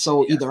are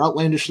either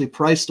outlandishly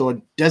priced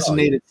or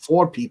designated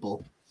for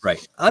people.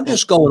 Right. I'm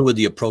just going with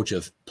the approach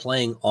of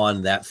playing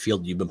on that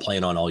field you've been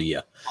playing on all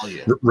year. All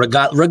year.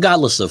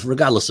 Regardless of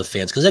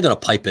fans, because they're going to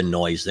pipe in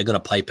noise. They're going to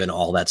pipe in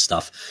all that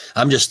stuff.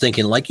 I'm just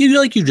thinking like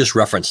you just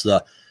referenced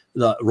the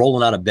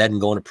rolling out of bed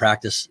and going to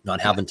practice, not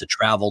having to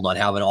travel, not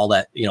having all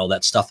that,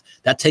 that stuff,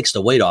 that takes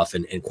the weight off.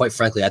 And quite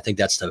frankly, I think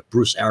that's to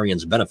Bruce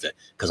Arians' benefit,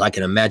 because I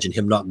can imagine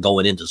him not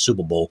going into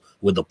Super Bowl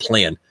with a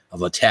plan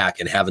of attack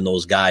and having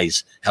those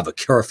guys have a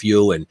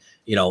curfew. And,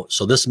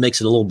 so this makes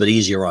it a little bit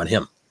easier on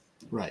him.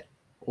 Right.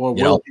 Or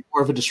will it be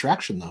more of a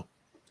distraction though?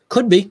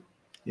 Could be.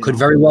 Could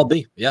very well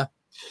be. Yeah.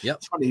 Yeah.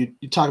 It's funny.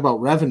 You talk about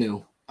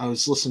revenue. I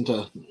was listening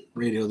to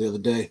radio the other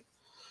day.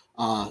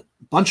 A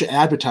bunch of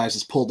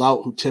advertisers pulled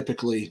out who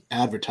typically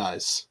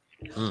advertise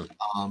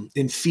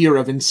in fear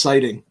of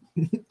inciting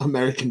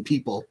American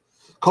people.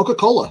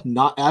 Coca-Cola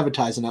not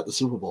advertising at the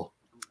Super Bowl.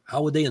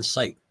 How would they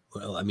incite?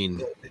 Well, I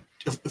mean,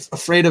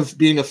 afraid of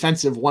being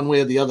offensive one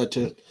way or the other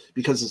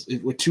because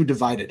we're too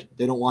divided.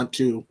 They don't want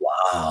to.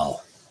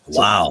 Wow. So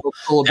wow.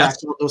 There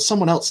was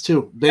someone else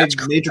too.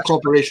 Major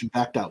corporation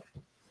backed out.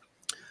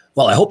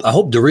 Well, I hope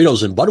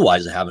Doritos and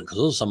Budweiser haven't, because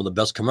those are some of the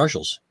best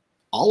commercials.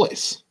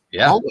 Always.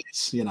 Yeah.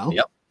 Always,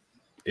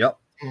 Yep.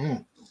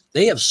 Mm.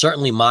 They have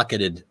certainly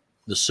marketed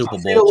the Super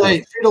Bowl.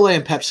 Frito-Lay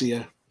and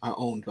Pepsi are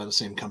owned by the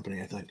same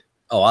company, I think.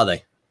 Oh, are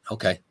they?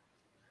 Okay.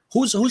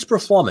 Who's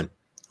performing?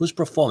 Who's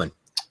performing?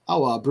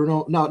 Oh,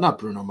 Bruno. No, not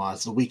Bruno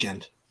Mars. The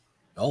Weeknd.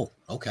 Oh,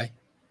 okay.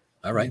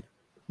 All right.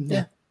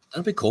 Yeah,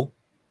 that'll be cool.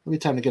 It'll be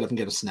time to get up and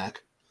get a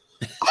snack.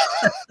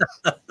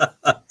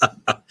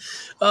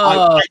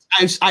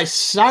 I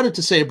started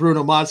to say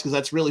Bruno Mars because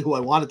that's really who I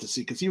wanted to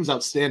see because he was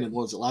outstanding.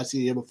 What was it, last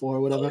year before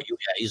or whatever? Yeah,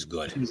 he's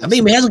good. I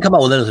mean, he hasn't come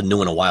out with anything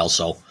new in a while,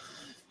 so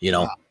Hey,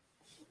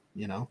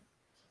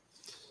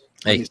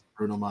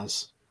 Bruno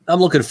Mars. I'm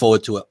looking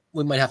forward to it.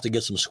 We might have to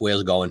get some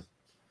squares going.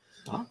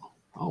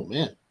 Oh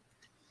man,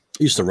 I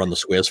used to run the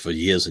squares for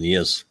years and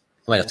years.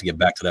 I might have to get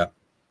back to that.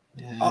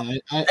 Yeah,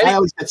 I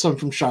always get some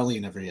from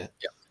Charlene every year.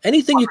 Yeah.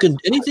 Anything you can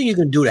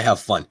do to have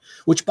fun.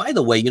 Which, by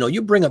the way,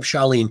 you bring up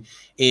Charlene,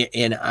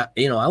 and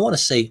I want to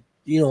say,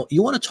 you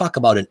want to talk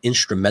about an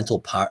instrumental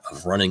part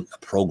of running a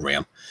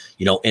program,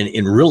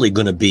 and really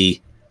going to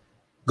be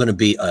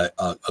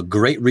a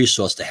great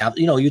resource to have.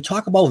 You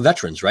talk about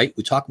veterans, right?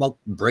 We talk about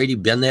Brady,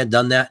 been there,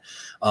 done that.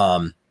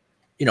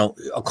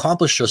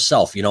 Accomplished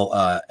herself.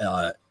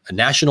 A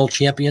national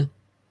champion.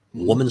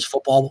 Women's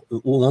football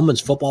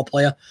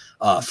player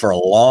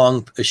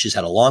she's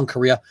had a long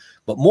career,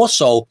 but more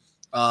so,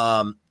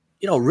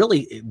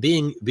 really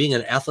being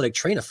an athletic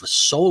trainer for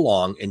so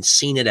long and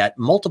seen it at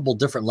multiple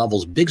different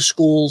levels, big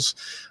schools,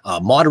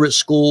 moderate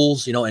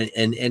schools,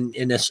 and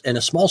in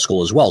a small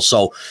school as well.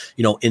 So,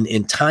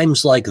 in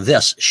times like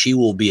this, she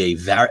will be a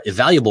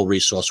valuable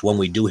resource when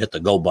we do hit the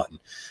go button.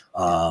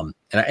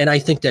 And I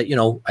think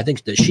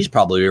that she's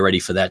probably ready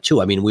for that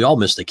too. I mean, we all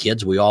miss the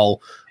kids. We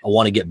all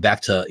want to get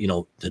back to,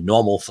 to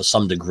normal for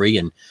some degree.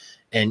 And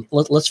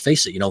let's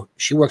face it,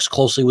 she works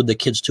closely with the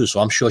kids too. So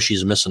I'm sure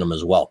she's missing them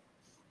as well.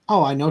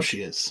 Oh, I know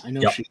she is.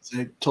 She is.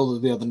 I told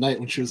her the other night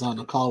when she was on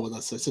the call with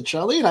us, I said,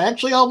 Charlene, I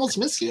actually almost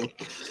miss you.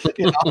 But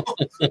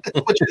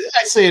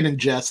I say it in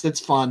jest. It's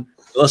fun.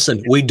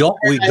 Listen, we don't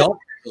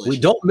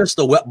miss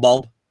the wet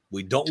bulb.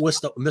 We don't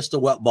miss the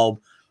wet bulb.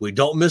 We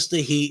don't miss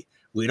the heat.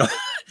 We don't.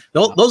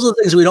 Those are the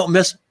things we don't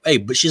miss. Hey,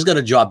 but she's got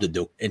a job to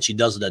do, and she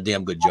does a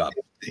damn good job.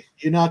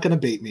 You're not going to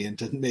bait me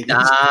into making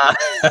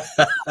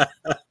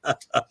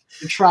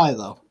You try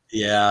though.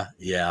 Yeah.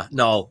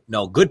 No.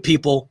 Good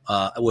people.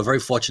 We're very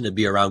fortunate to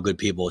be around good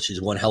people.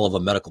 She's one hell of a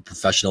medical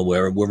professional.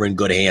 We're in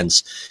good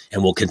hands,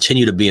 and we'll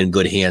continue to be in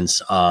good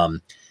hands.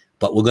 But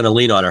we're going to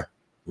lean on her.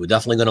 We're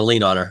definitely going to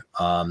lean on her.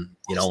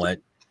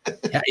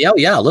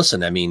 Yeah.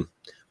 Listen, I mean,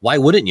 why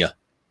wouldn't you?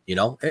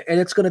 And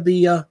it's going to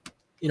be.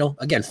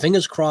 Again,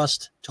 fingers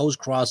crossed, toes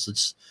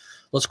crossed.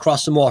 Let's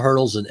cross some more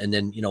hurdles, and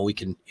then we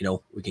can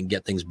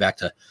get things back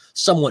to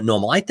somewhat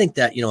normal. I think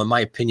that in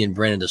my opinion,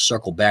 Brandon, to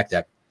circle back,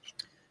 that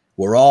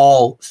we're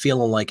all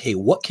feeling like, hey,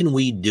 what can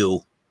we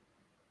do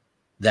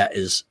that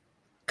is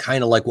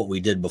kind of like what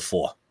we did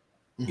before?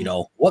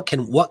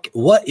 Mm-hmm.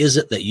 What is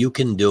it that you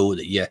can do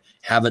that you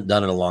haven't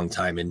done in a long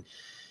time? And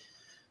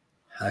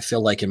I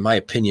feel like, in my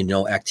opinion,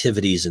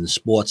 activities and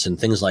sports and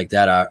things like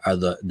that are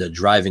the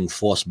driving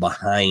force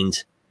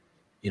behind.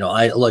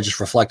 I just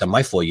reflect on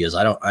my 4 years.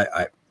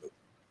 High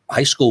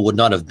school would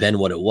not have been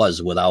what it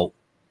was without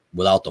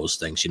those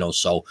things,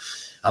 So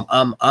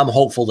I'm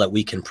hopeful that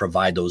we can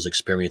provide those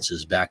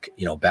experiences back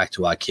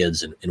to our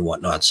kids and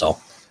whatnot. So,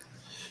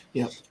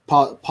 yeah,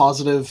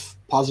 positive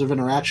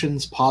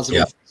interactions,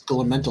 positive physical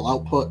and mental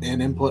output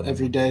and input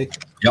every day.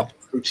 Yep.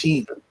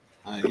 Routine.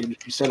 You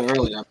said it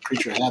earlier. I'm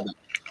creature habit.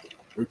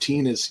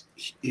 Routine is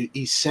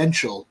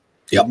essential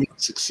for me to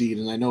succeed,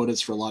 and I know it is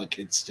for a lot of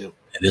kids too.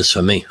 It is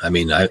for me. I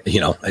mean, I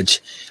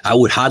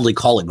would hardly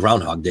call it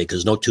Groundhog Day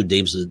because no 2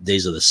 days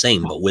are the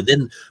same. But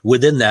within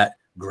that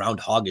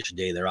groundhogish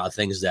day, there are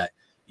things that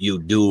you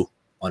do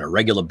on a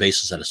regular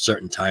basis at a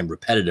certain time,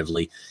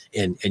 repetitively,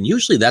 and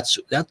usually those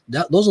are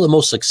the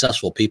most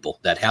successful people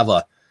that have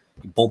a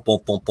boom,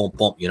 boom, boom, boom,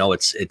 boom.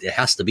 It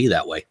has to be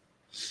that way.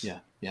 Yeah,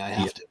 I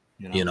have to.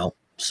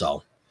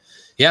 So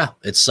yeah,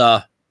 it's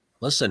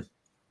listen.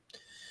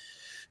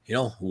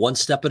 One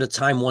step at a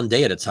time, one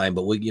day at a time,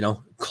 but we,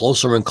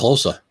 closer and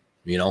closer,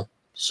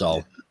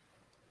 so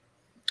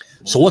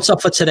what's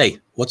up for today?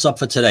 What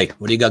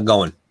do you got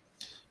going?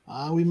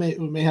 We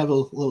may have a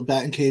little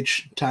batting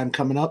cage time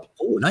coming up.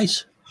 Oh,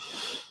 nice.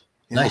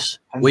 Nice.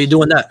 Where are you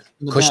doing that?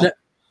 Cushing it?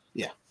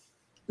 Yeah.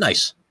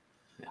 Nice.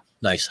 Yeah.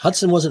 Nice.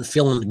 Hudson wasn't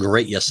feeling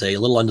great yesterday,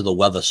 a little under the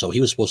weather, so he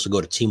was supposed to go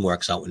to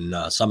Teamworks out in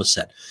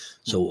Somerset.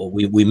 So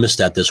we missed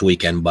that this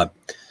weekend, but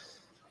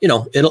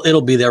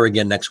it'll be there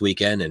again next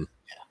weekend. And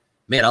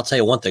man, I'll tell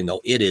you one thing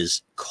though, it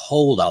is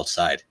cold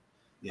outside.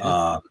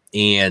 Yeah.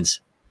 And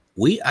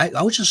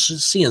I was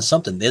just seeing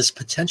something. There's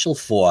potential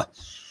for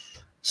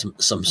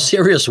some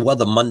serious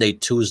weather Monday,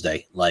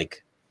 Tuesday.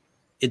 Like,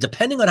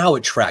 depending on how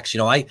it tracks.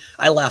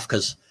 I laugh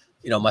because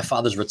my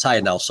father's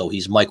retired now, so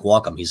he's Mike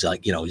Wonkum. He's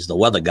like, he's the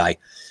weather guy.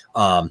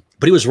 But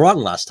he was wrong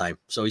last time.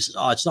 So he says,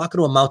 "Oh, it's not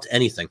going to amount to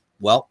anything."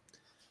 Well,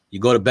 you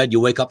go to bed,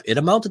 you wake up, it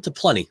amounted to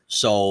plenty.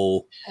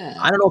 So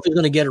I don't know if he's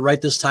going to get it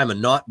right this time or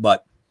not,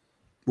 but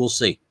we'll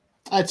see.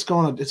 It's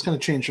going to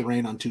change the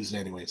rain on Tuesday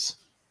anyways.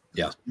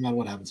 Yeah. No matter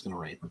what happens, it's going to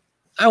rain.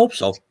 I hope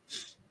so.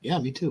 Yeah,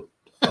 me too.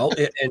 Well,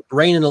 and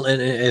rain,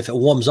 and if it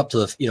warms up to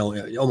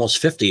the almost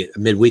 50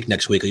 midweek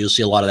next week, you'll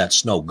see a lot of that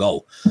snow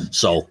go.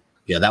 So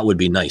yeah, that would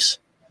be nice.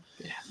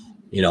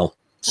 Yeah.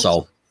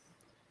 So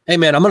hey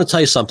man, I'm going to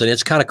tell you something.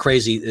 It's kind of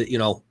crazy.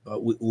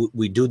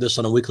 We do this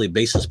on a weekly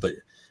basis, but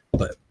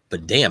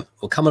but damn,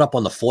 we're coming up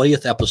on the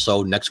 40th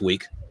episode next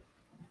week,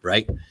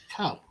 right?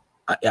 How?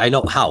 I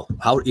know how,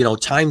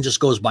 time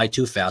just goes by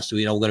too fast.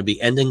 We're going to be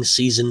ending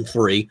season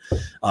 3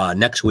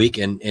 next week.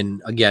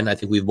 And again, I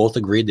think we've both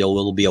agreed there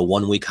will be a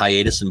 1-week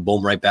hiatus and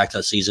boom, right back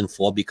to season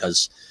 4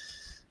 because,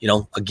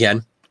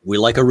 again, we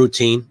like a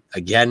routine.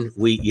 Again,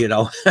 we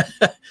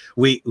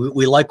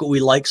we like what we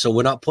like. So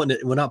we're not putting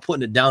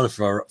it down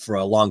for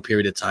a long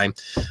period of time.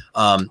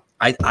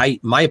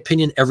 My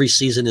opinion, every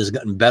season has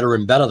gotten better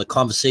and better. The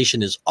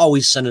conversation is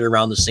always centered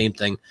around the same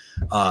thing.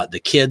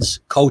 The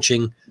kids,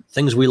 coaching,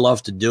 things we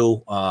love to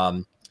do.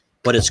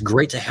 But it's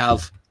great to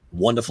have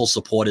wonderful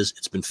supporters.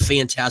 It's been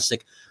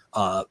fantastic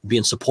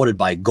being supported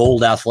by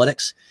Gold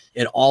Athletics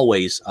and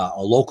always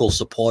a local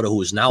supporter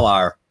who is now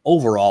our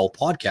overall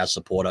podcast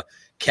supporter,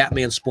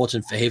 Catman Sports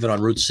in Fairhaven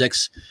on Route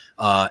 6.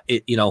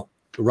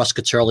 Russ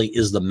Caterli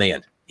is the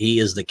man. He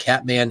is the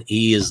Catman.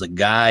 He is the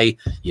guy.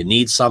 You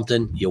need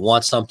something, you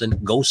want something,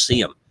 go see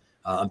him.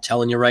 I'm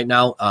telling you right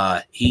now,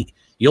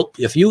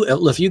 if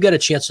you get a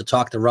chance to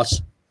talk to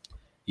Russ,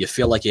 you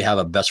feel like you have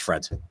a best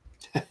friend.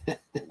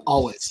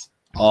 Always.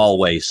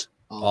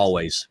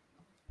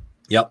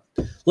 Yep.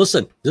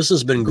 Listen, this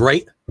has been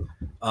great.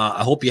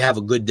 I hope you have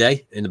a good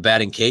day in the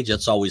batting cage.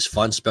 That's always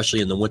fun,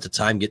 especially in the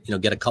wintertime.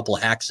 Get a couple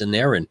of hacks in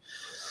there and,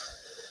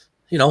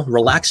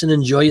 relax and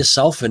enjoy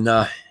yourself and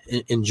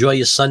enjoy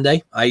your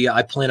Sunday.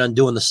 I plan on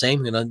doing the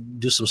same.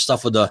 Do some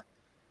stuff with the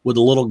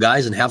little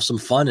guys and have some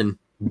fun. And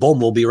boom,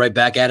 we'll be right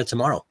back at it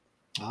tomorrow.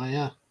 Oh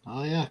yeah.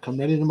 Come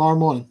ready tomorrow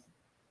morning.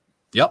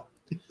 Yep.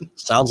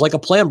 Sounds like a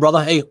plan,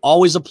 brother. Hey,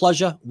 always a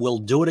pleasure. We'll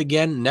do it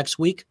again next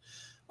week.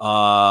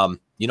 You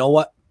know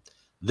what?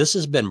 This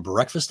has been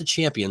Breakfast of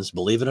Champions,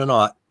 believe it or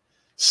not.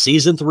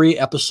 Season 3,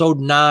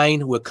 episode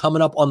 9. We're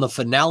coming up on the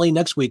finale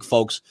next week,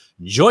 folks.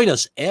 Join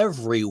us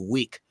every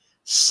week,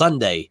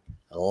 Sunday,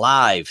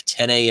 live,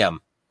 10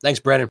 a.m.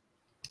 Thanks, Brandon.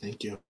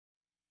 Thank you.